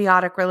a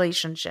symbiotic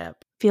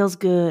relationship. Feels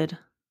good.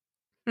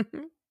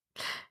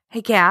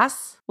 Hey,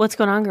 Cass. What's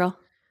going on, girl?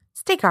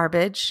 Stay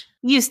garbage.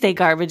 You stay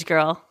garbage,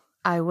 girl.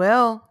 I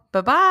will.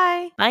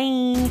 Bye-bye.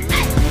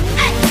 Bye.